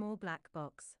retrieve a small black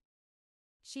box.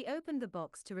 She opened the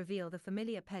box to reveal the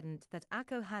familiar pendant that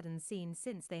Akko hadn't seen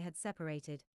since they had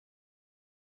separated.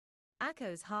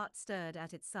 Akko's heart stirred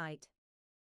at its sight.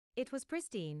 It was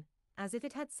pristine, as if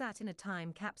it had sat in a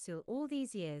time capsule all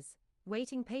these years,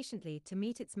 waiting patiently to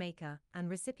meet its maker and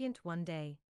recipient one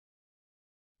day.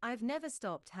 I've never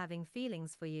stopped having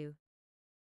feelings for you.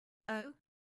 Oh?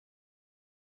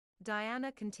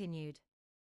 Diana continued.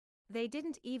 They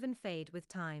didn't even fade with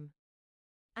time.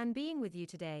 And being with you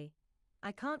today,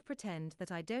 I can't pretend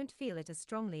that I don't feel it as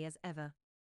strongly as ever.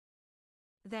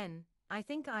 Then, I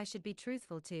think I should be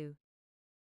truthful too.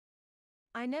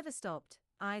 I never stopped,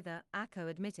 either, Akko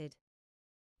admitted.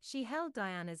 She held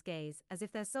Diana's gaze as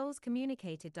if their souls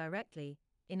communicated directly,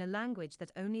 in a language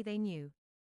that only they knew.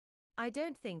 I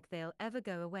don't think they'll ever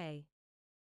go away.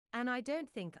 And I don't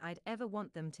think I'd ever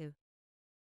want them to.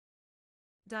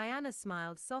 Diana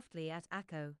smiled softly at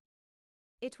Akko.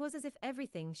 It was as if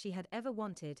everything she had ever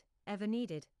wanted, ever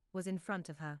needed, was in front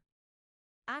of her.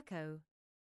 Akko.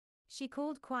 She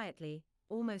called quietly,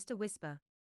 almost a whisper.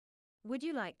 Would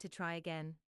you like to try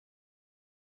again?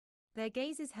 Their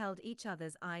gazes held each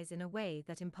other's eyes in a way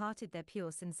that imparted their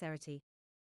pure sincerity.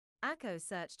 Akko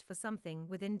searched for something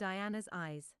within Diana's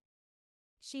eyes.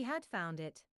 She had found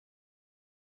it.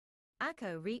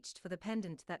 Akko reached for the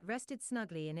pendant that rested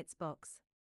snugly in its box.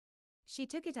 She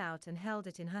took it out and held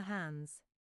it in her hands.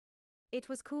 It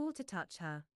was cool to touch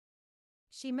her.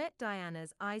 She met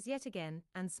Diana's eyes yet again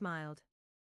and smiled.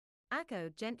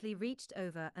 Akko gently reached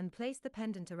over and placed the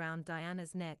pendant around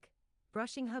Diana's neck,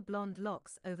 brushing her blonde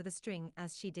locks over the string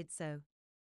as she did so.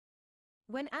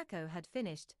 When Akko had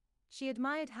finished, she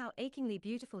admired how achingly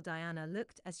beautiful Diana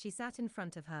looked as she sat in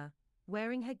front of her,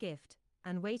 wearing her gift,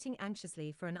 and waiting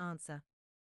anxiously for an answer.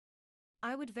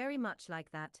 I would very much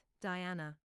like that,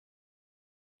 Diana.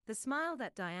 The smile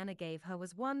that Diana gave her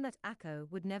was one that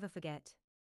Akko would never forget.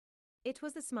 It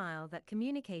was the smile that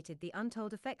communicated the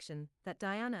untold affection that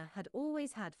Diana had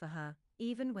always had for her,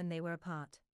 even when they were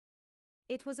apart.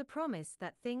 It was a promise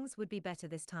that things would be better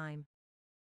this time.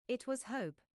 It was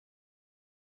hope.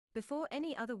 Before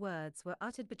any other words were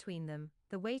uttered between them,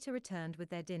 the waiter returned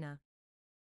with their dinner.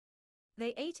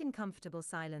 They ate in comfortable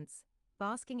silence,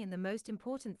 basking in the most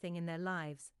important thing in their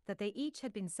lives that they each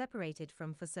had been separated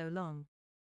from for so long.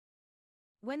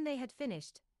 When they had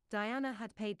finished, Diana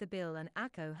had paid the bill and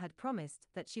Akko had promised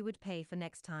that she would pay for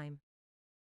next time.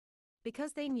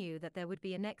 Because they knew that there would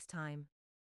be a next time.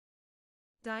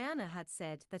 Diana had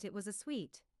said that it was a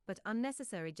sweet, but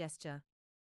unnecessary gesture.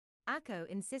 Akko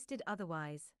insisted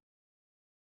otherwise.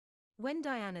 When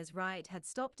Diana's ride had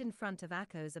stopped in front of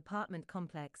Akko's apartment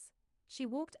complex, she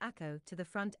walked Akko to the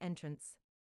front entrance.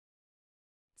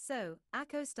 So,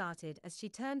 Akko started as she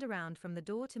turned around from the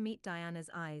door to meet Diana's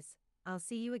eyes. I'll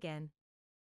see you again.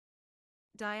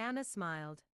 Diana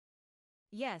smiled.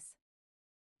 Yes.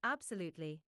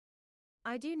 Absolutely.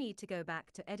 I do need to go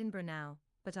back to Edinburgh now,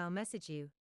 but I'll message you.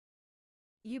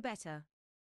 You better.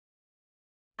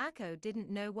 Akko didn't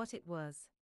know what it was.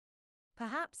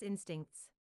 Perhaps instincts.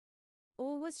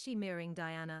 Or was she mirroring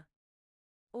Diana?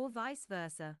 Or vice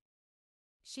versa?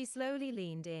 She slowly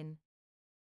leaned in.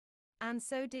 And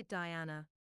so did Diana.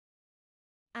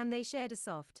 And they shared a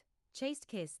soft, chaste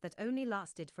kiss that only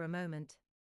lasted for a moment.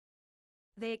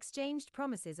 They exchanged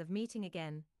promises of meeting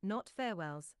again, not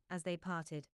farewells, as they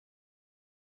parted.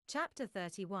 Chapter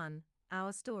 31,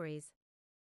 Our Stories.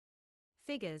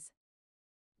 Figures.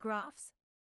 Graphs.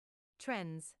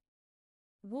 Trends.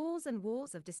 Walls and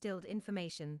walls of distilled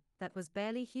information that was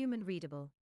barely human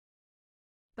readable.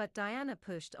 But Diana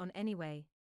pushed on anyway.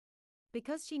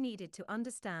 Because she needed to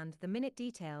understand the minute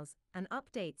details and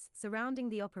updates surrounding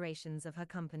the operations of her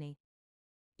company.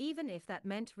 Even if that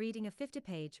meant reading a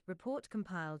 50-page report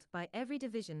compiled by every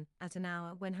division at an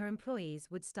hour when her employees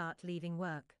would start leaving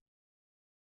work.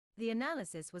 The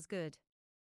analysis was good.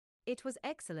 It was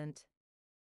excellent.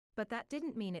 But that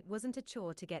didn't mean it wasn't a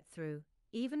chore to get through,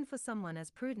 even for someone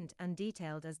as prudent and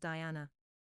detailed as Diana.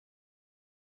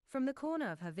 From the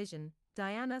corner of her vision,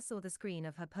 Diana saw the screen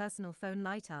of her personal phone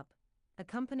light up,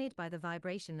 accompanied by the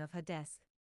vibration of her desk.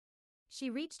 She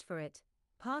reached for it,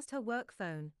 past her work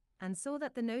phone, and saw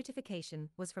that the notification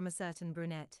was from a certain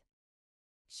brunette.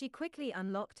 She quickly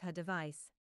unlocked her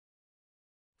device.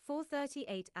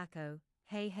 4:38 Akko,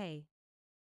 hey hey.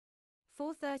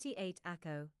 4:38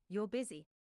 Akko, you're busy.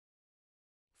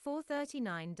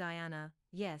 4:39 Diana,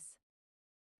 yes.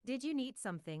 Did you need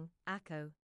something,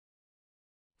 Akko?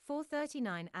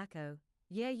 4:39 Akko,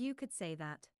 yeah, you could say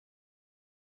that.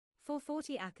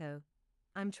 4:40 Akko,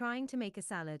 I'm trying to make a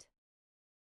salad.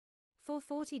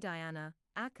 4:40 Diana,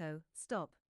 Akko,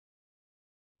 stop.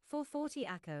 4:40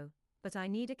 Akko, but I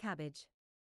need a cabbage.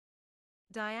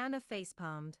 Diana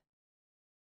facepalmed.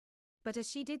 But as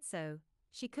she did so,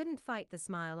 she couldn't fight the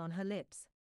smile on her lips.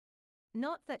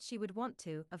 Not that she would want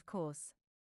to, of course.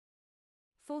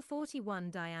 4:41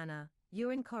 Diana,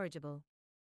 you're incorrigible.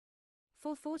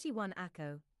 4:41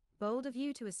 Akko, bold of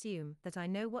you to assume that I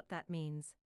know what that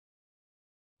means.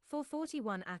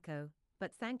 4:41 Akko,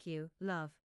 but thank you,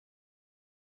 love.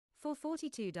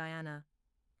 4:42 Diana,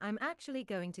 I'm actually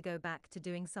going to go back to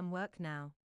doing some work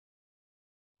now.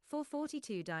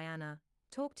 4:42 Diana,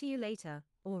 talk to you later,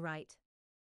 all right.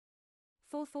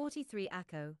 4:43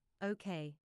 Akko,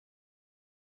 okay.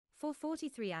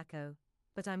 4:43 Akko,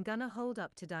 but I'm gonna hold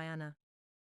up to Diana.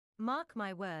 Mark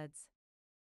my words.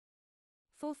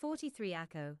 4:43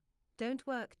 Akko, don't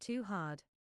work too hard.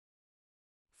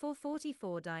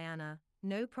 4:44 Diana,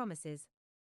 no promises.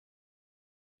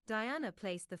 Diana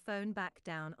placed the phone back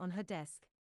down on her desk.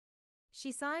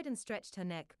 She sighed and stretched her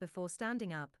neck before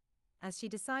standing up, as she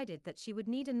decided that she would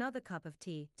need another cup of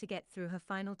tea to get through her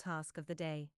final task of the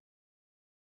day.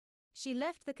 She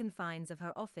left the confines of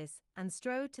her office and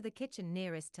strode to the kitchen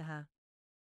nearest to her.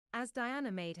 As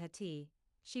Diana made her tea,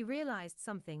 she realized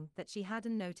something that she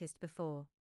hadn't noticed before.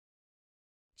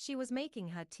 She was making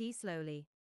her tea slowly.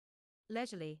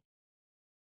 Leisurely.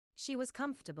 She was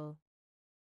comfortable.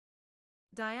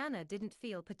 Diana didn't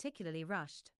feel particularly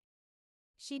rushed.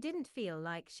 She didn't feel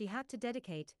like she had to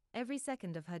dedicate every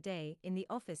second of her day in the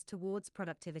office towards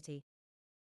productivity.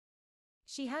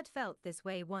 She had felt this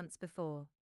way once before.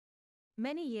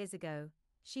 Many years ago,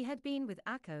 she had been with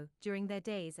Akko during their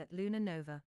days at Luna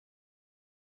Nova.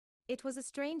 It was a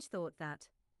strange thought that,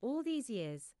 all these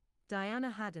years,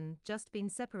 Diana hadn't just been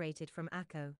separated from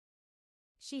Akko.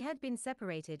 She had been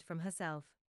separated from herself.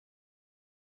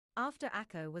 After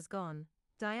Akko was gone,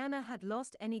 Diana had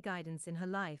lost any guidance in her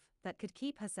life that could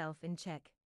keep herself in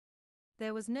check.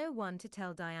 There was no one to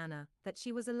tell Diana that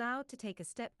she was allowed to take a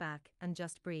step back and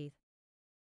just breathe.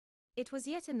 It was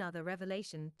yet another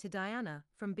revelation to Diana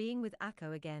from being with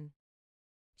Akko again.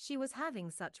 She was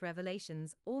having such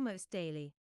revelations almost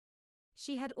daily.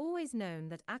 She had always known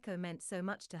that Akko meant so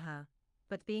much to her,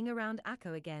 but being around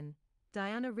Akko again,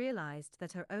 Diana realized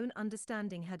that her own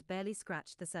understanding had barely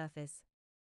scratched the surface.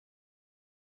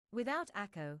 Without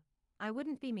Akko, I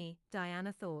wouldn't be me,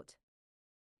 Diana thought.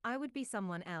 I would be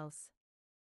someone else.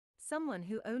 Someone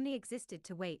who only existed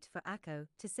to wait for Akko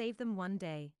to save them one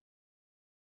day.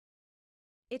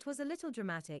 It was a little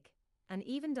dramatic, and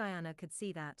even Diana could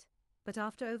see that, but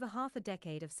after over half a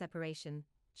decade of separation,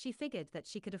 she figured that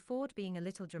she could afford being a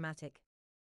little dramatic.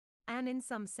 And in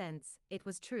some sense, it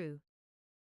was true.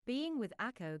 Being with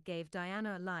Akko gave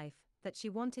Diana a life that she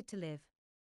wanted to live.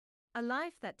 A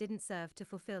life that didn't serve to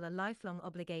fulfill a lifelong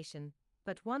obligation,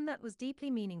 but one that was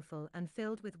deeply meaningful and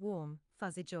filled with warm,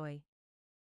 fuzzy joy.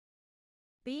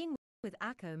 Being with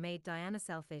Akko made Diana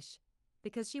selfish,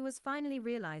 because she was finally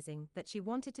realizing that she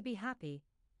wanted to be happy,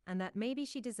 and that maybe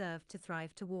she deserved to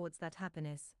thrive towards that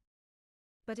happiness.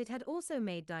 But it had also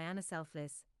made Diana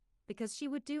selfless, because she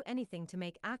would do anything to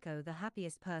make Akko the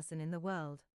happiest person in the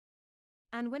world.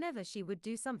 And whenever she would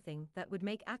do something that would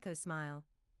make Akko smile,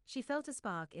 she felt a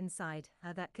spark inside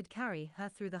her that could carry her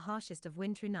through the harshest of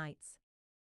wintry nights.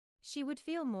 She would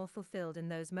feel more fulfilled in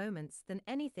those moments than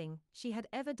anything she had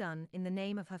ever done in the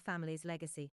name of her family's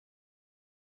legacy.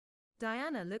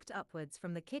 Diana looked upwards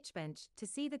from the kitchen bench to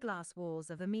see the glass walls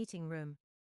of a meeting room.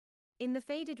 In the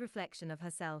faded reflection of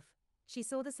herself, she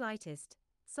saw the slightest,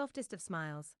 softest of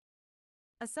smiles.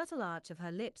 A subtle arch of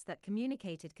her lips that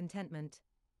communicated contentment,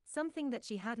 something that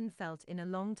she hadn't felt in a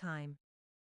long time.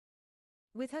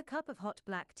 With her cup of hot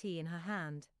black tea in her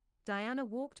hand, Diana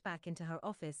walked back into her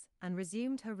office and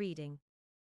resumed her reading.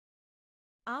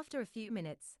 After a few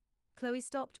minutes, Chloe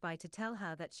stopped by to tell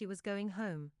her that she was going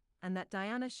home, and that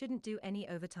Diana shouldn't do any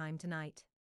overtime tonight.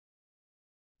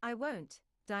 "I won't,"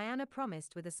 Diana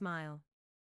promised with a smile.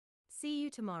 "See you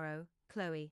tomorrow,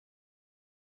 Chloe."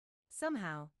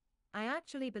 "Somehow, I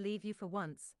actually believe you for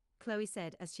once," Chloe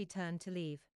said as she turned to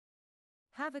leave.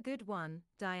 "Have a good one,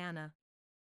 Diana."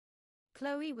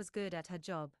 Chloe was good at her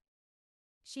job.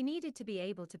 She needed to be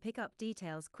able to pick up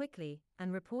details quickly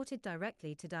and report it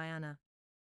directly to Diana.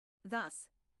 Thus,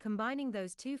 combining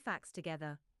those two facts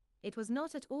together, it was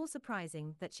not at all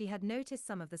surprising that she had noticed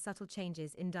some of the subtle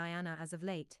changes in Diana as of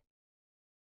late.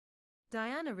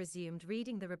 Diana resumed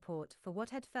reading the report for what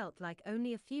had felt like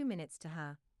only a few minutes to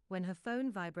her, when her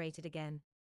phone vibrated again.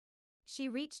 She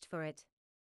reached for it.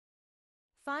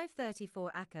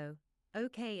 5:34 Akko,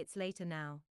 "Okay, it's later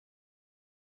now."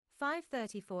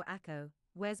 5:34 Akko,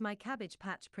 "Where's my Cabbage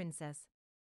Patch Princess?"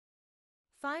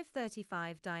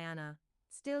 5:35 Diana,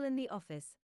 "Still in the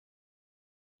office."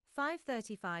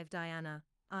 5:35 Diana,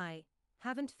 "I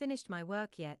haven't finished my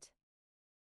work yet."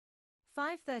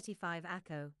 5:35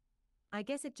 Akko, "I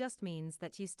guess it just means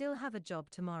that you still have a job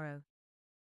tomorrow."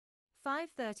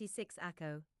 5:36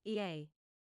 Akko, EA.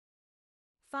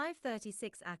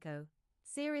 5:36 Akko,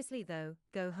 "Seriously though,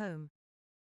 go home."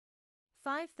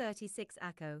 5:36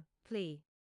 Akko, "Plea."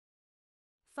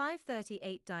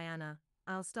 5:38 Diana,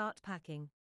 "I'll start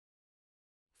packing."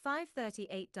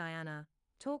 5:38 Diana,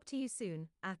 "Talk to you soon,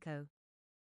 Akko."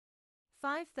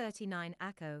 5:39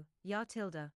 Akko, "Ya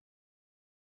Tilda."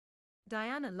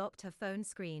 Diana locked her phone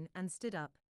screen and stood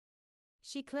up.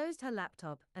 She closed her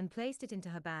laptop and placed it into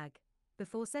her bag,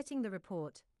 before setting the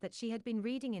report that she had been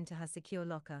reading into her secure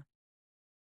locker.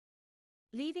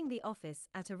 Leaving the office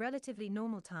at a relatively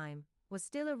normal time was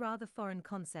still a rather foreign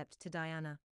concept to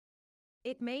Diana.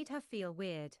 It made her feel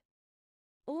weird.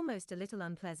 Almost a little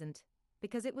unpleasant,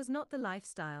 because it was not the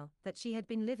lifestyle that she had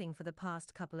been living for the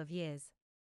past couple of years.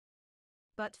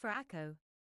 But for Akko,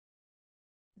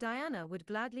 Diana would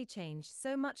gladly change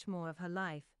so much more of her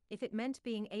life if it meant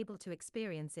being able to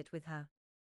experience it with her.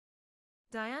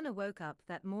 Diana woke up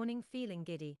that morning feeling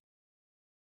giddy.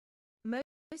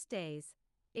 Most days,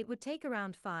 it would take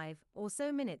around 5 or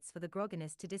so minutes for the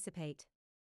grogginess to dissipate.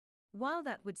 While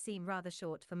that would seem rather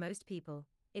short for most people,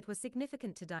 it was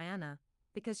significant to Diana,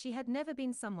 because she had never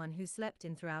been someone who slept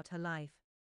in throughout her life.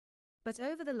 But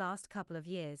over the last couple of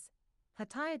years, her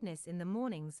tiredness in the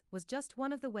mornings was just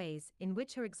one of the ways in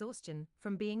which her exhaustion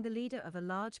from being the leader of a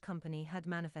large company had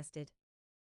manifested.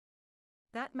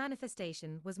 That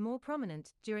manifestation was more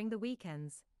prominent during the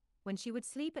weekends, when she would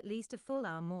sleep at least a full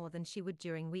hour more than she would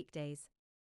during weekdays.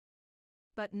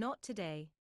 But not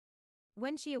today.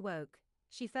 When she awoke,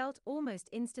 she felt almost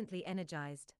instantly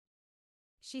energized.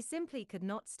 She simply could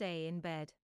not stay in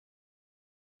bed.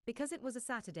 Because it was a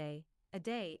Saturday, a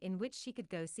day in which she could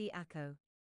go see Akko.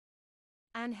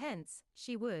 And hence,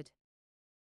 she would.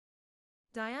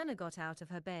 Diana got out of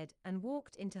her bed and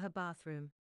walked into her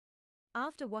bathroom.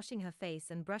 After washing her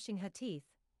face and brushing her teeth,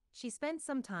 she spent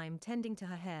some time tending to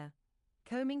her hair,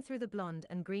 combing through the blonde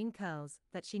and green curls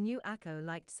that she knew Akko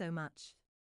liked so much.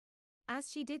 As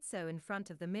she did so in front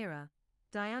of the mirror,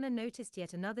 Diana noticed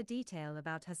yet another detail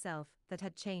about herself that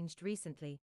had changed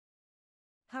recently.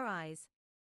 Her eyes.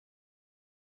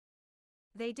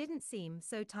 They didn't seem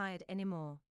so tired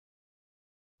anymore.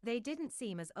 They didn't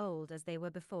seem as old as they were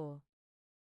before.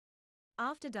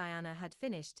 After Diana had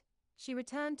finished, she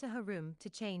returned to her room to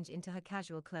change into her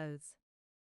casual clothes.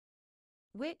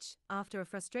 Which, after a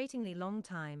frustratingly long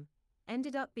time,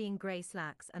 ended up being grey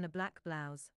slacks and a black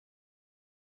blouse.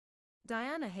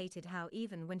 Diana hated how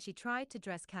even when she tried to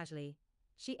dress casually,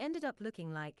 she ended up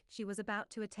looking like she was about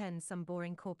to attend some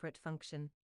boring corporate function.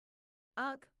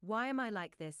 Ugh, why am I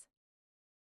like this?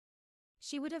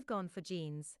 She would have gone for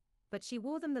jeans, but she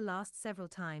wore them the last several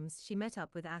times she met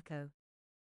up with Akko.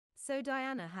 So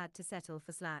Diana had to settle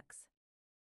for slacks.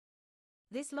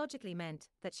 This logically meant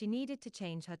that she needed to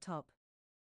change her top.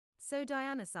 So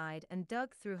Diana sighed and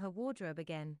dug through her wardrobe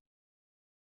again.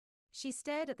 She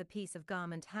stared at the piece of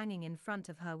garment hanging in front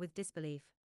of her with disbelief.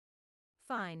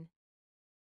 Fine.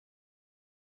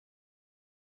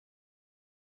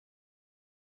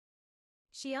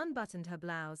 She unbuttoned her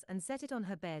blouse and set it on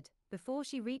her bed, before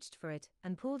she reached for it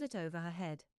and pulled it over her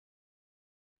head.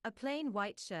 A plain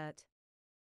white shirt.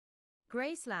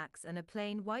 Grey slacks and a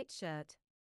plain white shirt.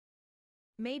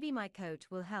 Maybe my coat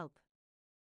will help.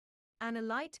 And a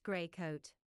light grey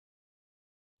coat.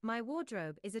 My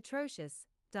wardrobe is atrocious,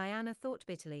 Diana thought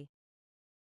bitterly.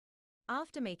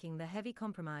 After making the heavy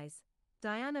compromise,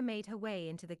 Diana made her way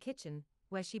into the kitchen,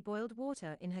 where she boiled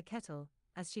water in her kettle,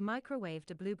 as she microwaved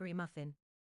a blueberry muffin.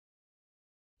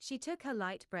 She took her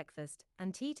light breakfast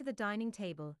and tea to the dining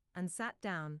table and sat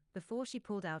down before she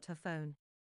pulled out her phone.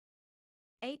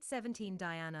 8:17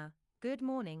 Diana, good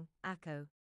morning, Akko.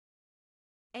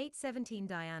 8:17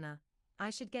 Diana,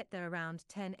 I should get there around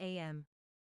 10 a.m.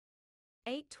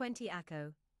 8:20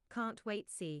 Akko, can't wait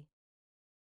see.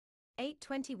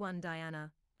 8:21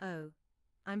 Diana, oh,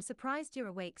 I'm surprised you're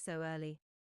awake so early.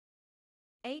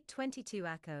 8:22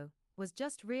 Akko, was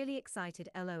just really excited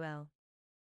lol.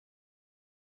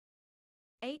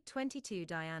 8:22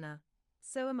 Diana,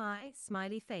 so am I,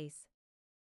 smiley face.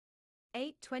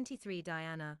 8:23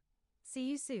 Diana, see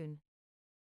you soon.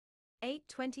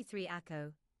 8:23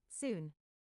 Akko, soon.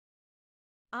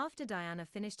 After Diana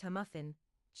finished her muffin,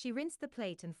 she rinsed the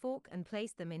plate and fork and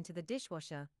placed them into the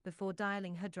dishwasher before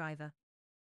dialing her driver.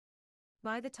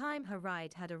 By the time her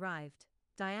ride had arrived,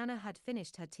 Diana had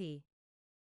finished her tea.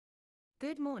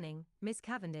 Good morning, Miss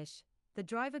Cavendish, the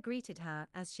driver greeted her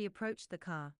as she approached the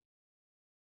car.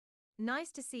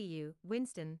 Nice to see you,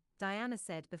 Winston, Diana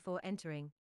said before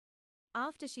entering.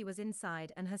 After she was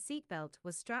inside and her seatbelt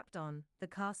was strapped on, the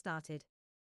car started.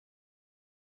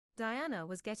 Diana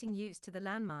was getting used to the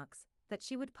landmarks that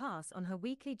she would pass on her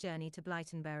weekly journey to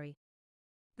Blytonbury.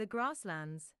 The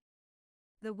grasslands.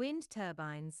 The wind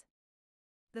turbines.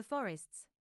 The forests.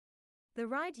 The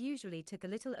ride usually took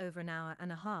a little over an hour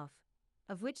and a half,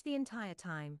 of which the entire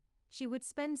time, she would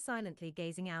spend silently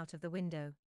gazing out of the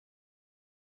window.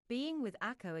 Being with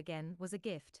Akko again was a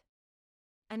gift.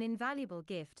 An invaluable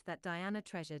gift that Diana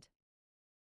treasured.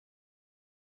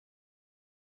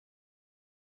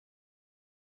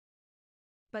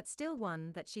 But still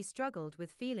one that she struggled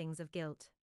with feelings of guilt.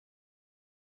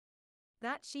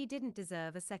 That she didn't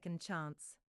deserve a second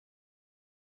chance.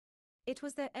 It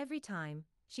was there every time,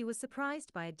 she was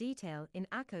surprised by a detail in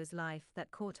Akko's life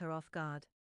that caught her off guard.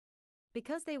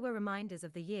 Because they were reminders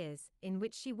of the years in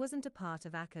which she wasn't a part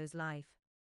of Akko's life.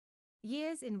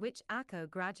 Years in which Akko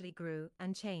gradually grew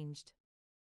and changed.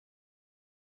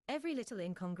 Every little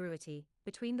incongruity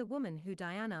between the woman who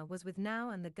Diana was with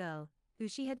now and the girl who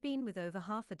she had been with over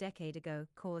half a decade ago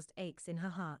caused aches in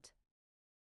her heart.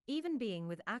 Even being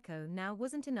with Akko now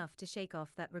wasn't enough to shake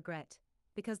off that regret,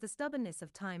 because the stubbornness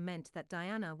of time meant that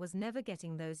Diana was never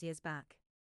getting those years back.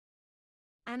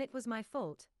 And it was my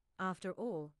fault, after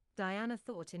all, Diana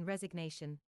thought in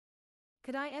resignation.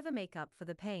 Could I ever make up for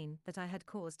the pain that I had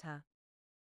caused her?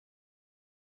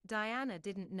 Diana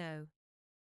didn't know.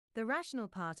 The rational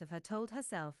part of her told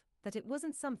herself that it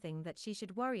wasn't something that she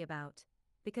should worry about,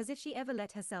 because if she ever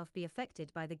let herself be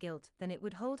affected by the guilt, then it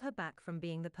would hold her back from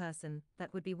being the person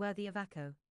that would be worthy of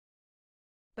Akko.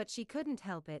 But she couldn't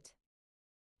help it.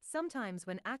 Sometimes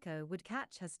when Akko would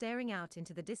catch her staring out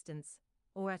into the distance,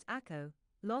 or at Akko,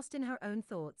 lost in her own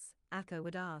thoughts, Akko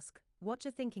would ask, "What you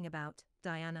thinking about,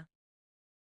 Diana?"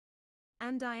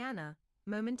 And Diana,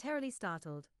 momentarily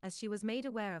startled as she was made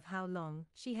aware of how long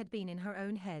she had been in her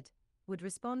own head, would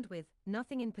respond with,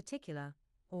 "Nothing in particular,"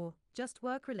 or, "Just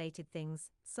work-related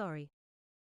things, sorry."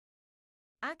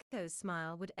 Akko's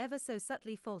smile would ever so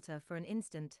subtly falter for an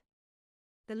instant.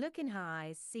 The look in her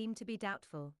eyes seemed to be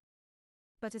doubtful.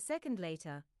 But a second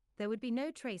later, there would be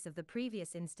no trace of the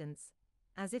previous instance,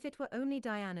 as if it were only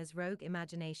Diana's rogue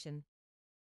imagination.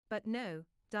 But no,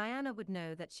 Diana would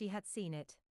know that she had seen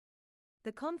it.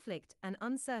 The conflict and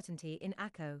uncertainty in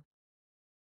Akko.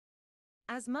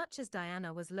 As much as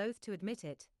Diana was loath to admit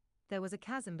it, there was a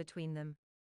chasm between them.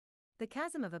 The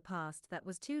chasm of a past that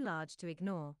was too large to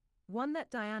ignore, one that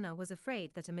Diana was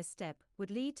afraid that a misstep would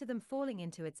lead to them falling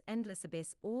into its endless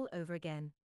abyss all over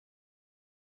again.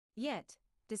 Yet,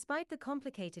 despite the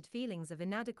complicated feelings of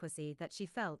inadequacy that she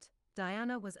felt,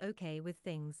 Diana was okay with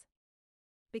things.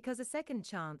 Because a second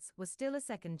chance was still a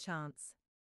second chance.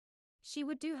 She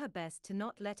would do her best to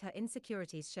not let her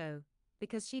insecurities show,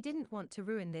 because she didn't want to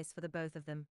ruin this for the both of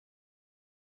them.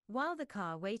 While the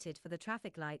car waited for the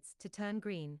traffic lights to turn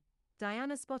green,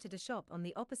 Diana spotted a shop on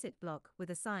the opposite block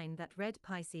with a sign that read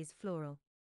Pisces Floral.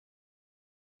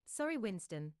 "Sorry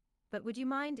Winston, but would you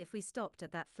mind if we stopped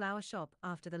at that flower shop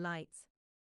after the lights?"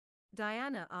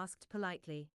 Diana asked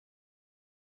politely.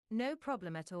 "No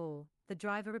problem at all," the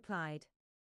driver replied.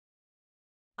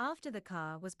 After the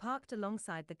car was parked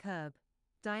alongside the curb,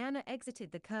 Diana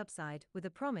exited the curbside with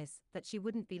a promise that she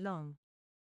wouldn't be long.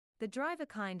 The driver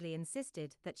kindly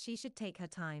insisted that she should take her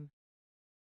time.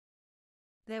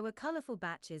 There were colorful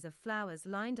batches of flowers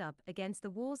lined up against the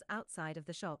walls outside of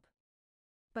the shop.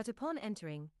 But upon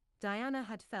entering, Diana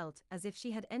had felt as if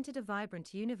she had entered a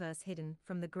vibrant universe hidden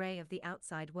from the gray of the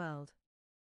outside world.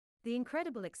 The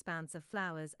incredible expanse of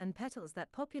flowers and petals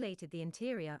that populated the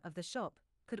interior of the shop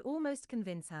could almost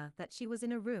convince her that she was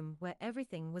in a room where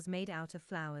everything was made out of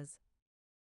flowers.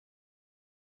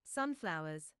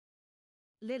 Sunflowers,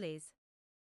 lilies,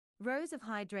 rows of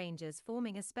hydrangeas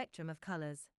forming a spectrum of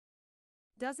colors.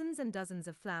 Dozens and dozens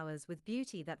of flowers with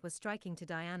beauty that was striking to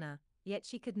Diana, yet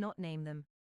she could not name them.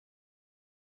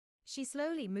 She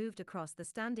slowly moved across the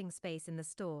standing space in the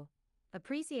store,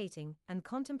 appreciating and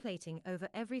contemplating over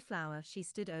every flower she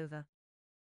stood over.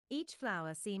 Each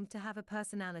flower seemed to have a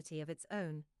personality of its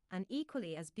own, and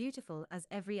equally as beautiful as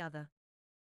every other.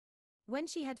 When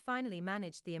she had finally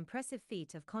managed the impressive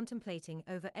feat of contemplating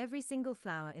over every single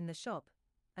flower in the shop,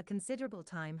 a considerable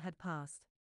time had passed.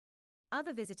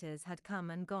 Other visitors had come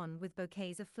and gone with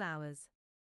bouquets of flowers.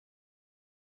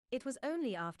 It was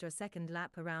only after a second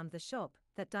lap around the shop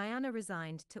that Diana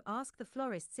resigned to ask the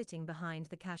florist sitting behind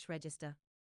the cash register.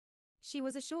 She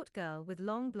was a short girl with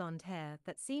long blonde hair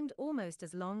that seemed almost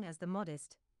as long as the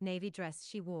modest, navy dress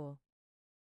she wore.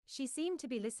 She seemed to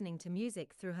be listening to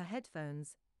music through her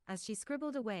headphones, as she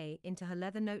scribbled away into her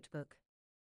leather notebook.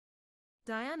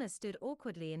 Diana stood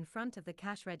awkwardly in front of the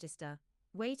cash register,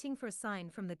 waiting for a sign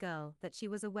from the girl that she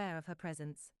was aware of her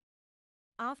presence.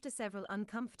 After several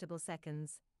uncomfortable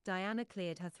seconds, Diana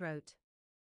cleared her throat.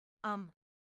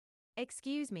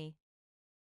 Excuse me.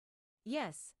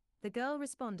 Yes, the girl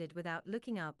responded without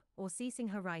looking up or ceasing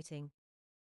her writing.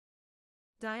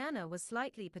 Diana was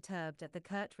slightly perturbed at the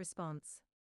curt response.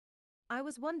 I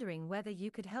was wondering whether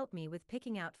you could help me with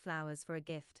picking out flowers for a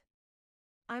gift.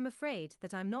 I'm afraid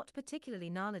that I'm not particularly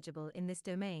knowledgeable in this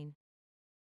domain.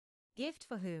 Gift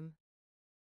for whom?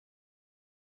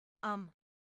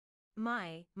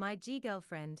 My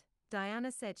girlfriend,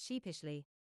 Diana said sheepishly.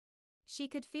 She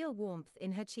could feel warmth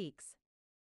in her cheeks.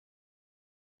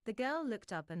 The girl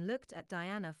looked up and looked at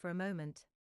Diana for a moment.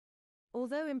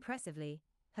 Although impressively,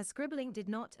 her scribbling did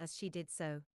not as she did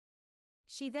so.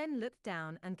 She then looked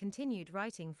down and continued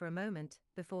writing for a moment,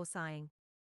 before sighing.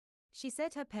 She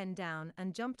set her pen down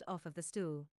and jumped off of the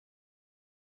stool.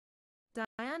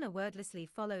 Diana wordlessly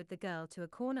followed the girl to a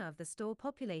corner of the store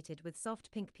populated with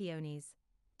soft pink peonies,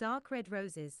 dark red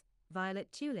roses,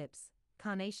 violet tulips,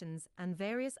 carnations, and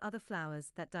various other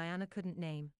flowers that Diana couldn't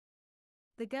name.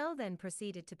 The girl then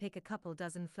proceeded to pick a couple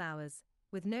dozen flowers,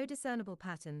 with no discernible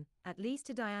pattern, at least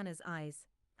to Diana's eyes,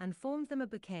 and formed them a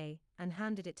bouquet, and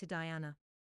handed it to Diana.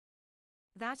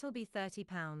 That'll be £30.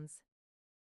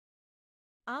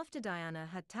 After Diana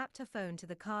had tapped her phone to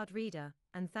the card reader,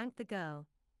 and thanked the girl,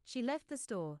 she left the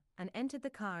store, and entered the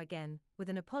car again, with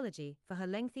an apology for her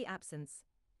lengthy absence,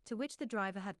 to which the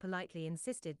driver had politely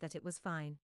insisted that it was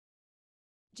fine.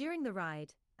 During the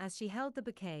ride, as she held the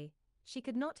bouquet, she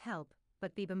could not help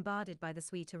but be bombarded by the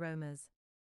sweet aromas.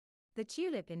 The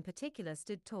tulip in particular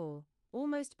stood tall,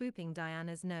 almost booping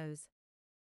Diana's nose.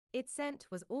 Its scent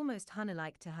was almost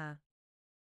honey-like to her.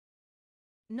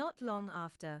 Not long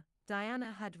after,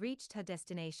 Diana had reached her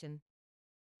destination.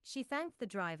 She thanked the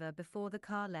driver before the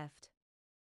car left.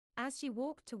 As she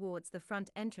walked towards the front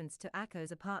entrance to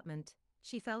Akko's apartment,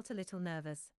 she felt a little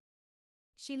nervous.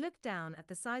 She looked down at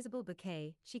the sizable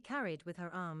bouquet she carried with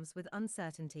her arms with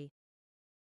uncertainty.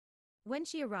 When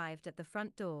she arrived at the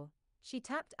front door, she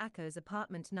tapped Akko's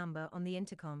apartment number on the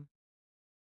intercom.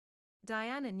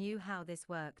 Diana knew how this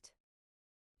worked.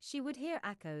 She would hear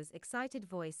Akko's excited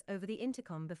voice over the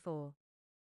intercom before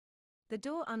the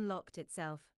door unlocked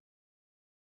itself.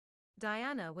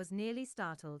 Diana was nearly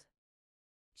startled.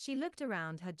 She looked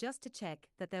around her just to check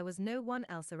that there was no one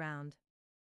else around.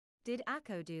 Did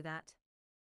Akko do that?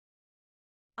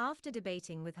 After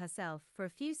debating with herself for a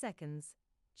few seconds,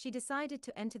 she decided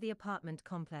to enter the apartment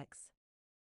complex.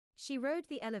 She rode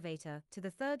the elevator to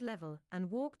the third level and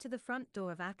walked to the front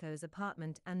door of Akko's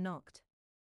apartment and knocked.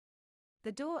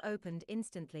 The door opened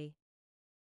instantly.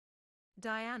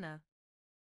 Diana.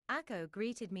 Akko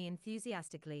greeted me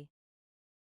enthusiastically.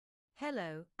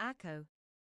 Hello, Akko.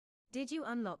 Did you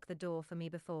unlock the door for me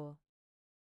before?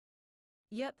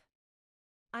 Yep.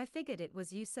 I figured it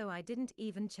was you, so I didn't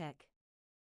even check.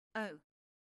 Oh.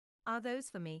 Are those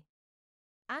for me?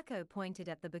 Akko pointed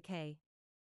at the bouquet.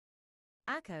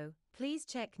 Akko, please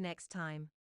check next time.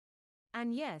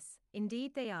 And yes,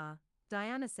 indeed they are,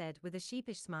 Diana said with a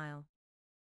sheepish smile.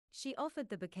 She offered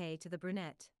the bouquet to the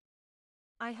brunette.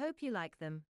 I hope you like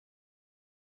them.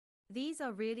 These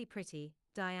are really pretty,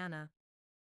 Diana.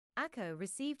 Akko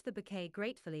received the bouquet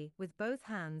gratefully with both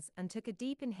hands and took a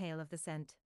deep inhale of the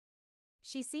scent.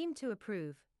 She seemed to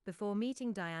approve, before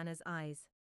meeting Diana's eyes.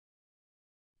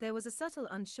 There was a subtle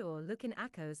unsure look in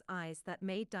Akko's eyes that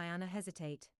made Diana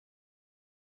hesitate.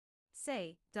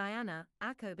 Say, Diana,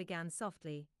 Akko began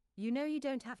softly, you know you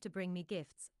don't have to bring me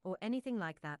gifts, or anything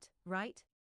like that, right?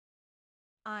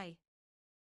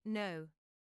 No.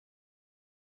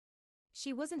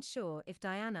 She wasn't sure if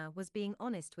Diana was being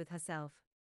honest with herself.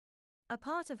 A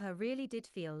part of her really did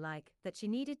feel like that she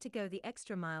needed to go the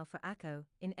extra mile for Akko,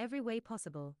 in every way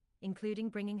possible, including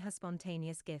bringing her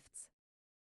spontaneous gifts.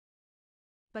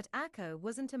 But Akko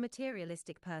wasn't a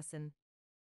materialistic person.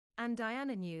 And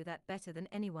Diana knew that better than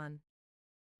anyone.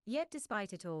 Yet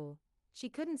despite it all, she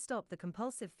couldn't stop the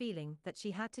compulsive feeling that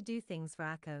she had to do things for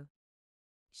Akko.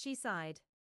 She sighed.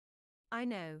 I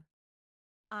know.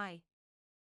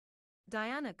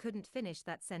 Diana couldn't finish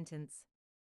that sentence.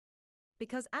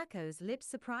 Because Akko's lips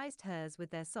surprised hers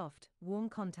with their soft, warm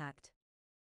contact.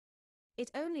 It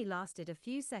only lasted a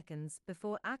few seconds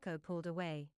before Akko pulled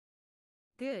away.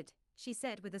 Good, she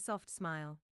said with a soft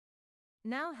smile.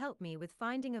 Now help me with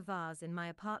finding a vase in my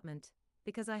apartment,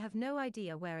 because I have no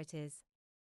idea where it is.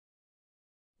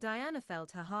 Diana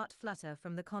felt her heart flutter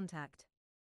from the contact.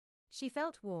 She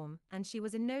felt warm, and she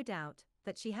was in no doubt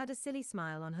that she had a silly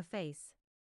smile on her face.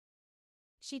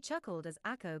 She chuckled as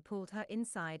Akko pulled her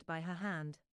inside by her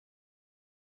hand.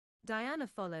 Diana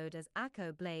followed as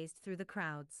Akko blazed through the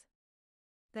crowds.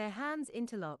 Their hands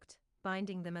interlocked,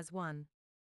 binding them as one.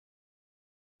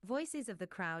 Voices of the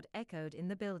crowd echoed in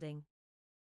the building.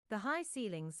 The high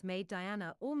ceilings made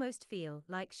Diana almost feel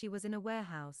like she was in a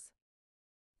warehouse.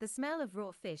 The smell of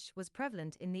raw fish was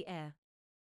prevalent in the air.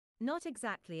 Not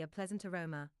exactly a pleasant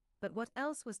aroma, but what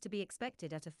else was to be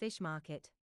expected at a fish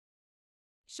market?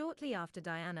 Shortly after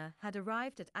Diana had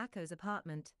arrived at Akko's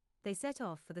apartment, they set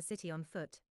off for the city on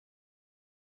foot.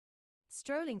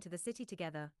 Strolling to the city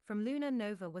together from Luna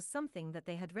Nova was something that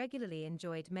they had regularly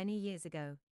enjoyed many years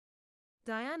ago.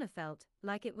 Diana felt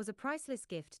like it was a priceless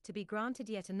gift to be granted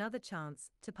yet another chance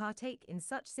to partake in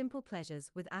such simple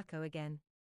pleasures with Akko again.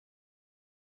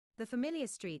 The familiar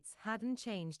streets hadn't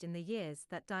changed in the years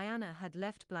that Diana had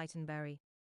left Blytonbury.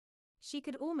 She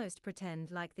could almost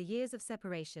pretend like the years of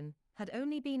separation had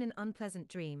only been an unpleasant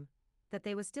dream, that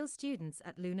they were still students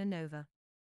at Luna Nova.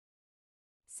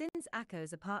 Since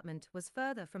Akko's apartment was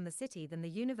further from the city than the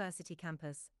university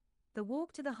campus, the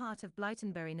walk to the heart of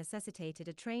Blytonbury necessitated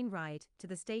a train ride to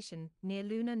the station near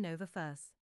Luna Nova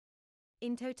first.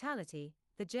 In totality,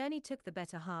 the journey took the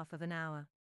better half of an hour.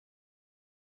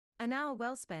 An hour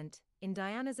well spent, in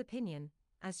Diana's opinion,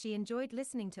 as she enjoyed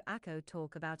listening to Akko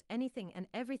talk about anything and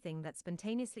everything that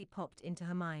spontaneously popped into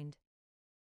her mind.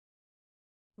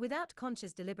 Without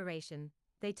conscious deliberation,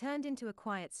 they turned into a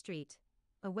quiet street,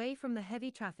 away from the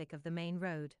heavy traffic of the main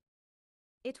road.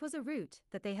 It was a route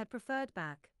that they had preferred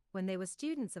back when they were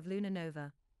students of Luna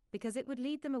Nova, because it would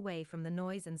lead them away from the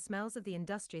noise and smells of the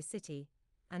industrious city,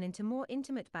 and into more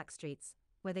intimate backstreets,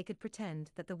 where they could pretend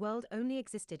that the world only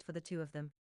existed for the two of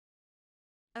them.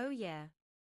 Oh yeah.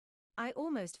 I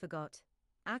almost forgot,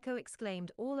 Akko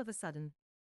exclaimed all of a sudden.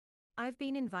 I've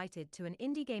been invited to an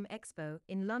indie game expo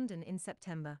in London in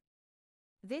September.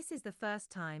 This is the first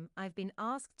time I've been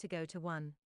asked to go to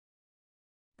one.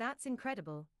 That's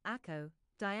incredible, Akko,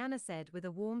 Diana said with a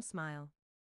warm smile.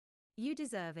 You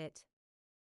deserve it.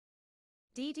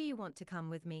 Do you want to come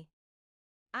with me?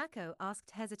 Akko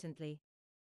asked hesitantly.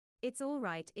 It's all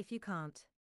right if you can't.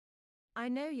 I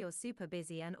know you're super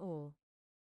busy and all.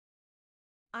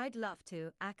 I'd love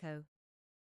to, Akko.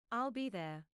 I'll be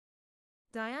there,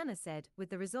 Diana said with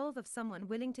the resolve of someone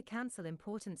willing to cancel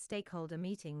important stakeholder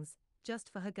meetings, just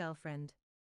for her girlfriend.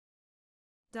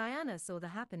 Diana saw the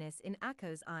happiness in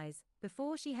Akko's eyes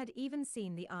before she had even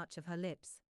seen the arch of her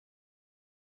lips.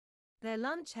 Their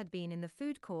lunch had been in the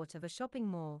food court of a shopping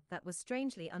mall that was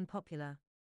strangely unpopular.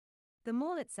 The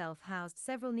mall itself housed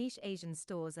several niche Asian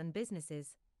stores and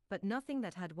businesses, but nothing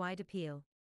that had wide appeal.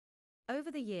 Over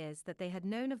the years that they had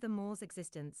known of the mall's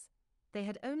existence, they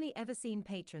had only ever seen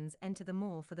patrons enter the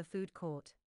mall for the food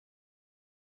court.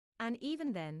 And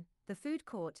even then, the food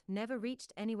court never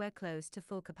reached anywhere close to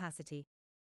full capacity.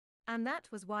 And that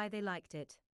was why they liked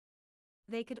it.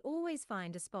 They could always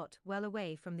find a spot well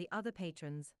away from the other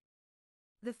patrons.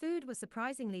 The food was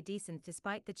surprisingly decent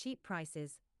despite the cheap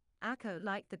prices. Akko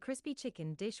liked the crispy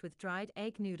chicken dish with dried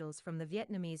egg noodles from the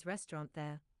Vietnamese restaurant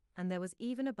there, and there was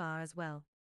even a bar as well.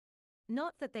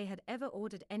 Not that they had ever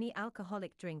ordered any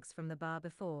alcoholic drinks from the bar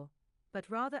before, but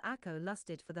rather Akko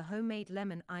lusted for the homemade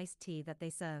lemon iced tea that they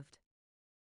served.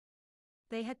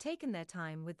 They had taken their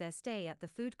time with their stay at the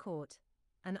food court,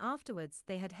 and afterwards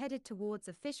they had headed towards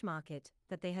a fish market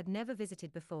that they had never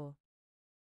visited before.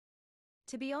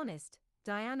 To be honest,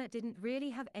 Diana didn't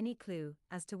really have any clue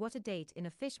as to what a date in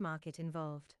a fish market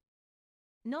involved.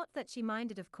 Not that she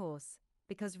minded, of course,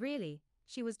 because really,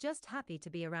 she was just happy to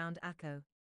be around Akko.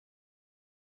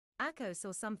 Akko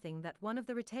saw something that one of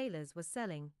the retailers was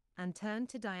selling, and turned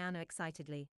to Diana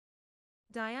excitedly.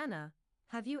 "Diana,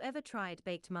 have you ever tried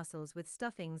baked mussels with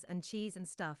stuffings and cheese and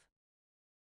stuff?"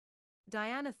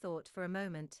 Diana thought for a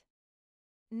moment.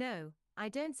 "No, I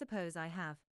don't suppose I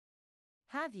have."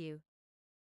 "Have you?"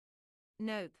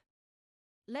 "Nope."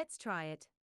 "Let's try it,"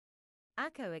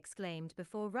 Akko exclaimed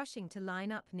before rushing to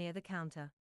line up near the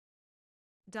counter.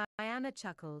 Diana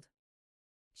chuckled.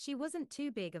 She wasn't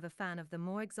too big of a fan of the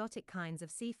more exotic kinds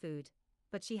of seafood,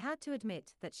 but she had to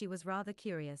admit that she was rather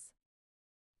curious.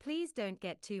 "Please don't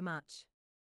get too much.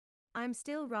 I'm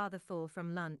still rather full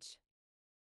from lunch."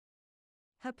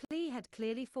 Her plea had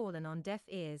clearly fallen on deaf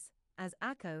ears, as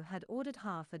Akko had ordered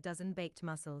half a dozen baked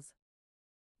mussels.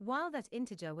 While that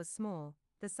integer was small,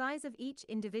 the size of each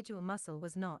individual mussel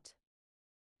was not.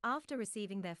 After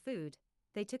receiving their food,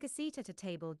 they took a seat at a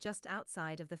table just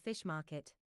outside of the fish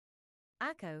market.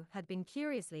 Akko had been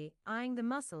curiously eyeing the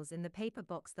mussels in the paper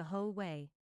box the whole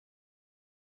way.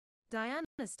 Diana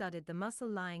studied the mussel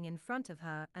lying in front of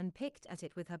her and picked at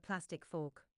it with her plastic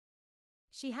fork.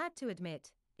 She had to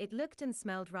admit, it looked and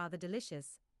smelled rather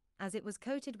delicious, as it was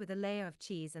coated with a layer of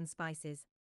cheese and spices.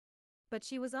 But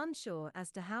she was unsure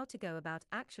as to how to go about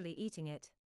actually eating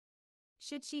it.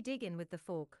 Should she dig in with the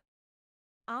fork?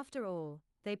 After all,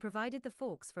 they provided the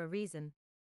forks for a reason.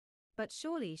 But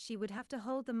surely she would have to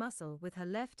hold the mussel with her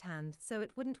left hand so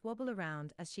it wouldn't wobble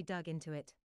around as she dug into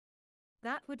it.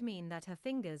 That would mean that her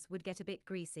fingers would get a bit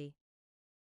greasy.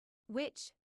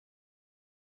 Which?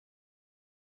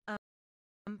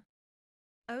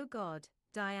 Oh God,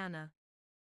 Diana.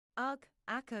 Ugh,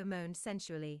 Akko moaned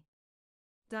sensually.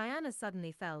 Diana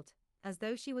suddenly felt as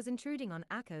though she was intruding on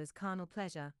Akko's carnal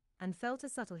pleasure, and felt a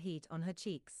subtle heat on her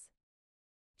cheeks.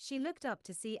 She looked up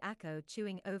to see Akko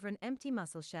chewing over an empty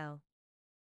mussel shell.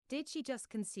 Did she just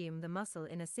consume the mussel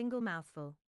in a single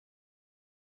mouthful?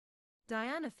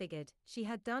 Diana figured she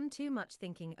had done too much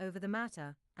thinking over the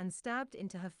matter, and stabbed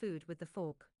into her food with the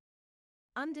fork.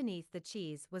 Underneath the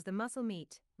cheese was the mussel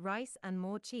meat, rice and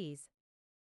more cheese.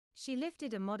 She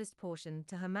lifted a modest portion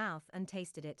to her mouth and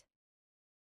tasted it.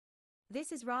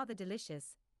 "This is rather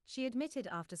delicious," she admitted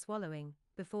after swallowing,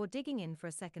 before digging in for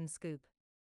a second scoop.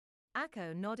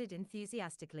 Akko nodded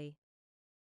enthusiastically.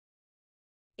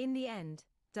 In the end,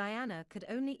 Diana could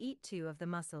only eat 2 of the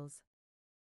mussels.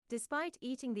 Despite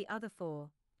eating the other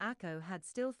 4, Akko had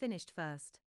still finished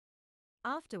first.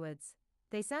 Afterwards,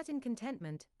 they sat in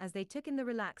contentment as they took in the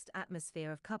relaxed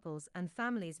atmosphere of couples and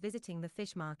families visiting the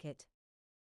fish market.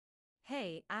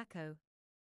 "Hey, Akko."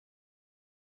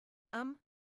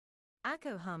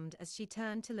 Akko hummed as she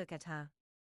turned to look at her.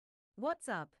 "What's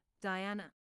up,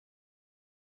 Diana?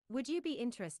 Would you be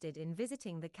interested in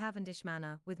visiting the Cavendish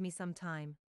Manor with me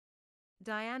sometime?"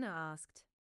 Diana asked.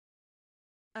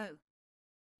 "Oh.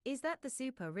 Is that the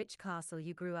super rich castle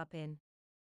you grew up in?"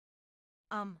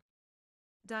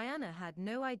 Diana had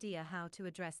no idea how to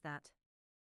address that.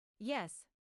 "Yes.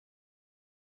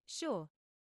 Sure,"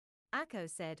 Akko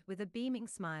said with a beaming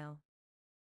smile.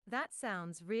 "That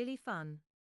sounds really fun."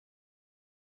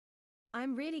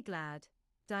 "I'm really glad,"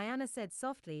 Diana said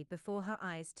softly before her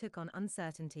eyes took on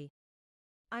uncertainty.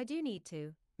 "I do need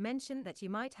to mention that you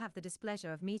might have the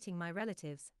displeasure of meeting my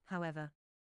relatives, however.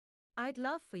 I'd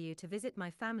love for you to visit my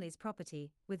family's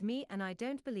property with me, and I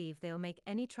don't believe they'll make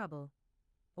any trouble.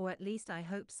 Or at least I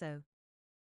hope so."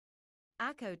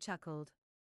 Akko chuckled.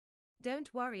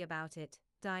 "Don't worry about it,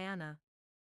 Diana.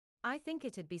 I think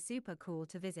it'd be super cool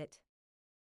to visit.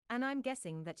 And I'm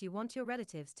guessing that you want your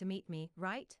relatives to meet me,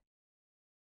 right?"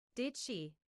 Did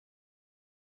she?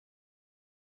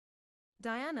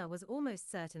 Diana was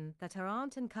almost certain that her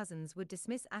aunt and cousins would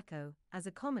dismiss Akko as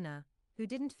a commoner who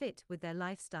didn't fit with their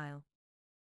lifestyle.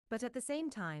 But at the same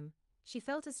time, she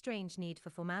felt a strange need for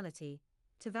formality,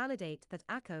 to validate that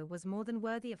Akko was more than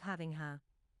worthy of having her,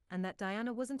 and that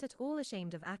Diana wasn't at all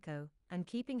ashamed of Akko and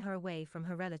keeping her away from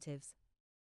her relatives.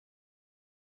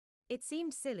 It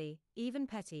seemed silly, even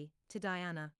petty, to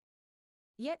Diana.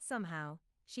 Yet somehow,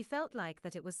 she felt like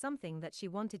that it was something that she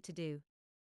wanted to do.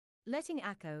 Letting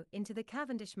Akko into the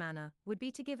Cavendish Manor would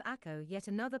be to give Akko yet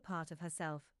another part of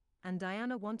herself, and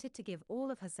Diana wanted to give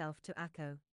all of herself to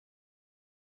Akko.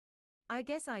 "I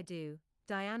guess I do,"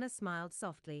 Diana smiled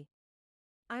softly.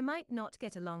 "I might not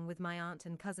get along with my aunt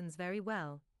and cousins very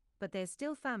well, but they're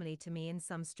still family to me in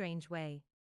some strange way.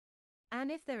 And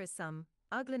if there is some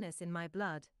ugliness in my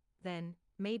blood, then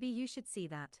maybe you should see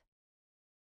that.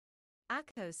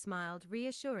 Akko smiled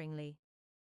reassuringly.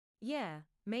 Yeah,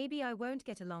 maybe I won't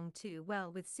get along too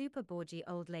well with super borgy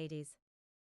old ladies.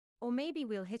 Or maybe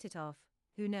we'll hit it off,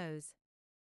 who knows?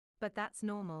 But that's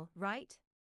normal, right?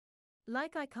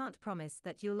 Like I can't promise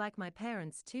that you'll like my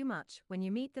parents too much when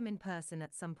you meet them in person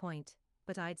at some point,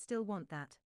 but I'd still want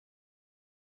that.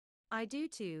 I do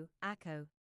too, Akko.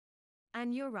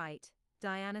 And you're right,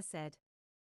 Diana said.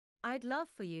 I'd love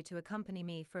for you to accompany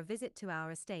me for a visit to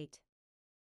our estate.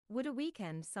 Would a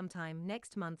weekend sometime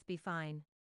next month be fine?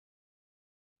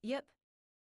 Yep.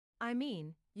 I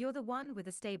mean, you're the one with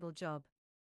a stable job.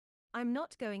 I'm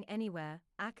not going anywhere,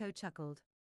 Akko chuckled.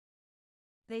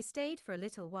 They stayed for a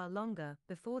little while longer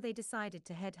before they decided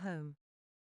to head home.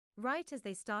 Right as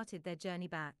they started their journey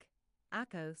back,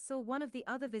 Akko saw one of the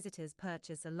other visitors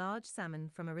purchase a large salmon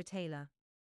from a retailer.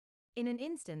 In an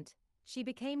instant, she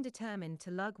became determined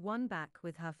to lug one back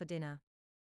with her for dinner.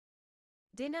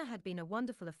 Dinner had been a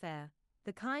wonderful affair,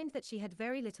 the kind that she had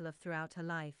very little of throughout her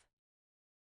life.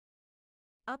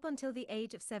 Up until the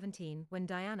age of 17, when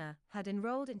Diana had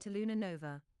enrolled into Luna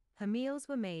Nova, her meals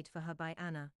were made for her by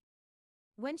Anna.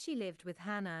 When she lived with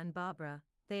Hannah and Barbara,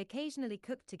 they occasionally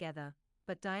cooked together,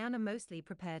 but Diana mostly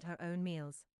prepared her own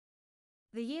meals.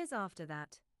 The years after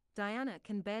that, Diana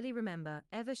can barely remember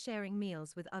ever sharing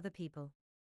meals with other people.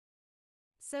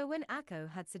 So when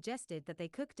Akko had suggested that they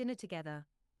cook dinner together,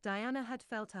 Diana had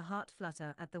felt her heart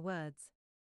flutter at the words.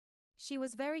 She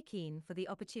was very keen for the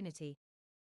opportunity.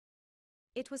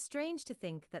 It was strange to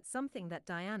think that something that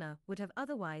Diana would have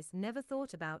otherwise never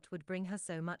thought about would bring her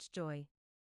so much joy.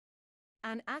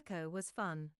 And Akko was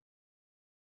fun.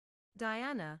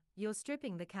 Diana, you're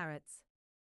stripping the carrots.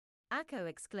 Akko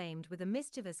exclaimed with a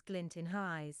mischievous glint in her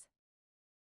eyes.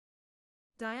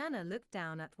 Diana looked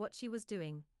down at what she was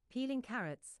doing, peeling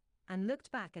carrots, and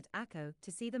looked back at Akko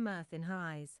to see the mirth in her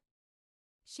eyes.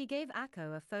 She gave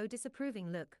Akko a faux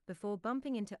disapproving look before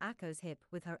bumping into Akko's hip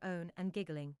with her own and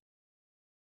giggling.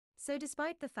 So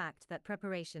despite the fact that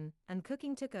preparation and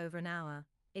cooking took over an hour,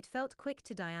 it felt quick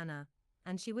to Diana,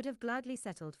 and she would have gladly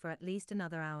settled for at least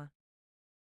another hour.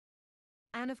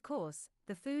 And of course,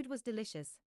 the food was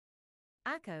delicious.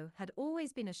 Akko had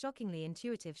always been a shockingly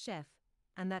intuitive chef,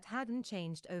 and that hadn't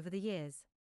changed over the years.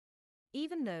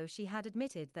 Even though she had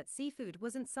admitted that seafood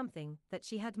wasn't something that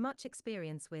she had much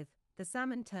experience with, the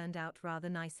salmon turned out rather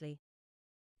nicely.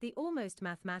 The almost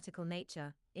mathematical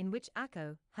nature in which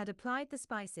Akko had applied the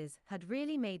spices had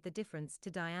really made the difference to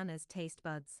Diana's taste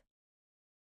buds.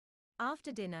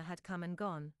 After dinner had come and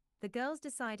gone, the girls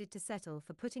decided to settle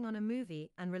for putting on a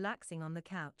movie and relaxing on the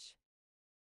couch.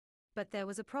 But there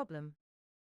was a problem.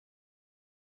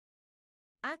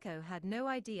 Akko had no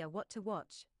idea what to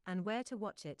watch and where to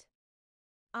watch it.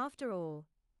 After all,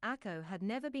 Akko had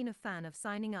never been a fan of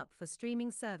signing up for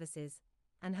streaming services,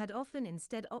 and had often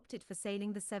instead opted for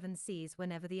sailing the seven seas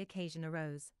whenever the occasion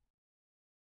arose.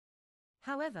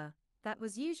 However, that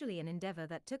was usually an endeavor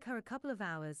that took her a couple of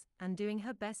hours, and doing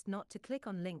her best not to click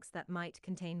on links that might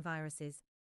contain viruses.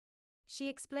 She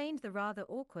explained the rather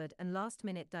awkward and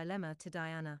last-minute dilemma to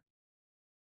Diana.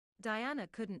 Diana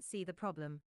couldn't see the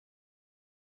problem.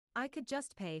 I could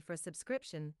just pay for a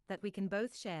subscription that we can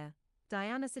both share,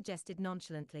 Diana suggested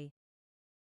nonchalantly.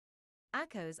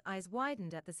 Akko's eyes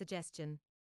widened at the suggestion.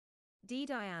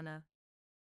 Diana.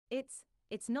 It's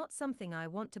not something I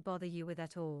want to bother you with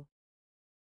at all.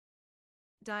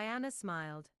 Diana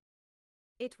smiled.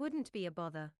 It wouldn't be a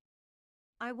bother.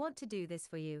 I want to do this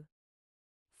for you.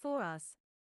 For us.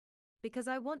 Because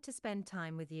I want to spend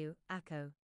time with you,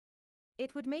 Akko.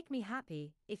 It would make me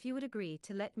happy if you would agree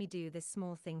to let me do this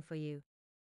small thing for you.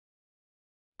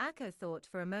 Akko thought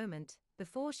for a moment,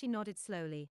 before she nodded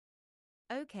slowly.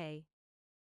 Okay.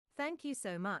 Thank you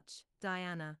so much,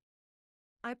 Diana.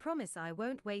 I promise I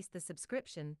won't waste the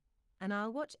subscription, and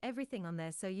I'll watch everything on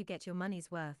there so you get your money's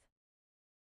worth.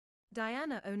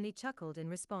 Diana only chuckled in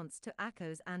response to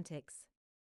Akko's antics.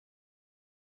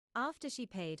 After she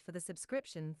paid for the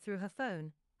subscription through her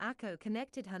phone, Akko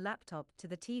connected her laptop to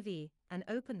the TV and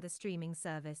opened the streaming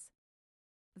service.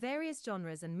 Various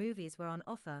genres and movies were on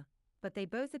offer, but they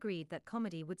both agreed that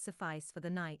comedy would suffice for the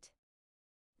night.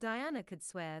 Diana could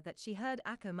swear that she heard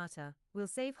Akko mutter, "We'll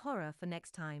save horror for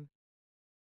next time."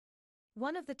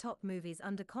 One of the top movies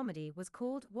under comedy was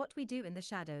called What We Do in the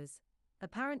Shadows,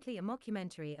 apparently a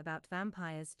mockumentary about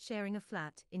vampires sharing a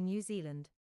flat in New Zealand.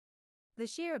 The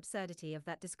sheer absurdity of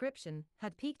that description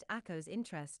had piqued Akko's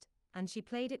interest, and she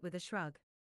played it with a shrug.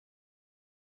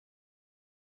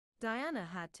 Diana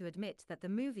had to admit that the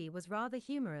movie was rather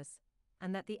humorous,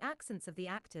 and that the accents of the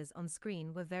actors on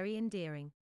screen were very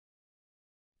endearing.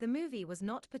 The movie was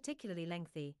not particularly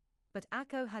lengthy, but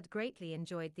Akko had greatly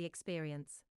enjoyed the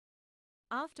experience.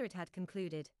 After it had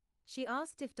concluded, she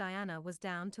asked if Diana was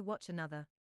down to watch another.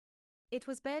 It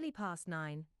was barely past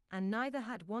 9, and neither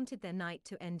had wanted their night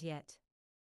to end yet.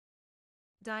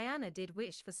 Diana did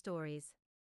wish for stories.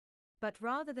 But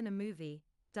rather than a movie,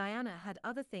 Diana had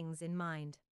other things in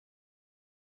mind.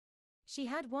 She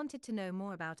had wanted to know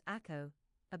more about Akko,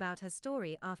 about her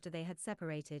story after they had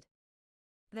separated.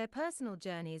 Their personal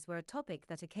journeys were a topic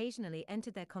that occasionally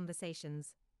entered their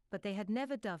conversations, but they had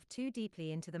never delved too deeply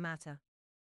into the matter.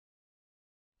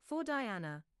 For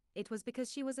Diana, it was because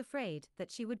she was afraid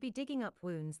that she would be digging up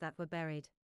wounds that were buried.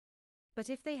 But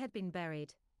if they had been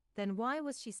buried, then why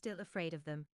was she still afraid of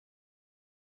them?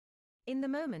 In the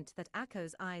moment that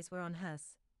Akko's eyes were on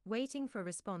hers, waiting for a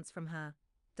response from her,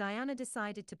 Diana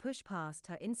decided to push past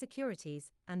her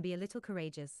insecurities and be a little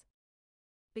courageous.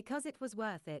 Because it was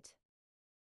worth it.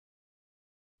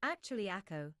 Actually,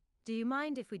 Akko, do you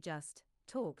mind if we just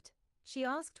talked? She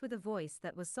asked with a voice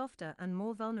that was softer and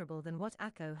more vulnerable than what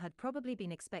Akko had probably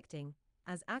been expecting,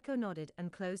 as Akko nodded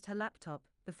and closed her laptop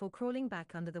before crawling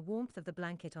back under the warmth of the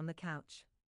blanket on the couch.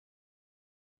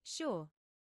 Sure.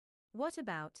 What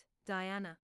about,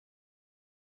 Diana?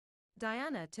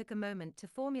 Diana took a moment to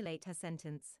formulate her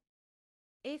sentence.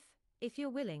 If you're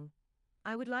willing,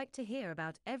 I would like to hear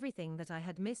about everything that I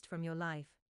had missed from your life.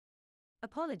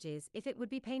 Apologies if it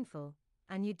would be painful,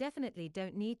 and you definitely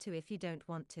don't need to if you don't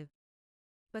want to.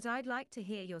 But I'd like to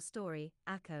hear your story,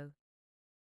 Akko.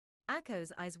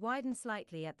 Akko's eyes widened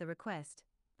slightly at the request,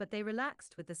 but they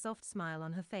relaxed with the soft smile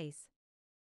on her face.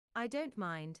 I don't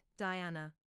mind,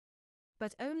 Diana.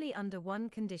 But only under one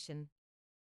condition.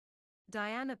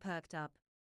 Diana perked up.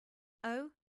 Oh?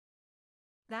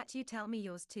 That you tell me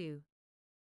yours too.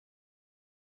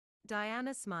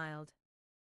 Diana smiled.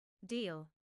 Deal.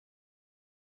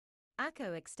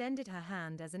 Akko extended her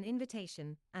hand as an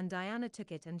invitation, and Diana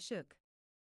took it and shook.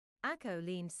 Akko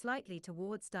leaned slightly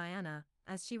towards Diana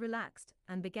as she relaxed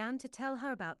and began to tell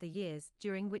her about the years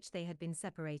during which they had been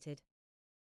separated.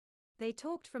 They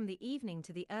talked from the evening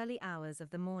to the early hours of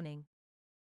the morning,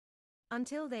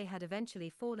 until they had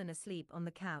eventually fallen asleep on the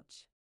couch.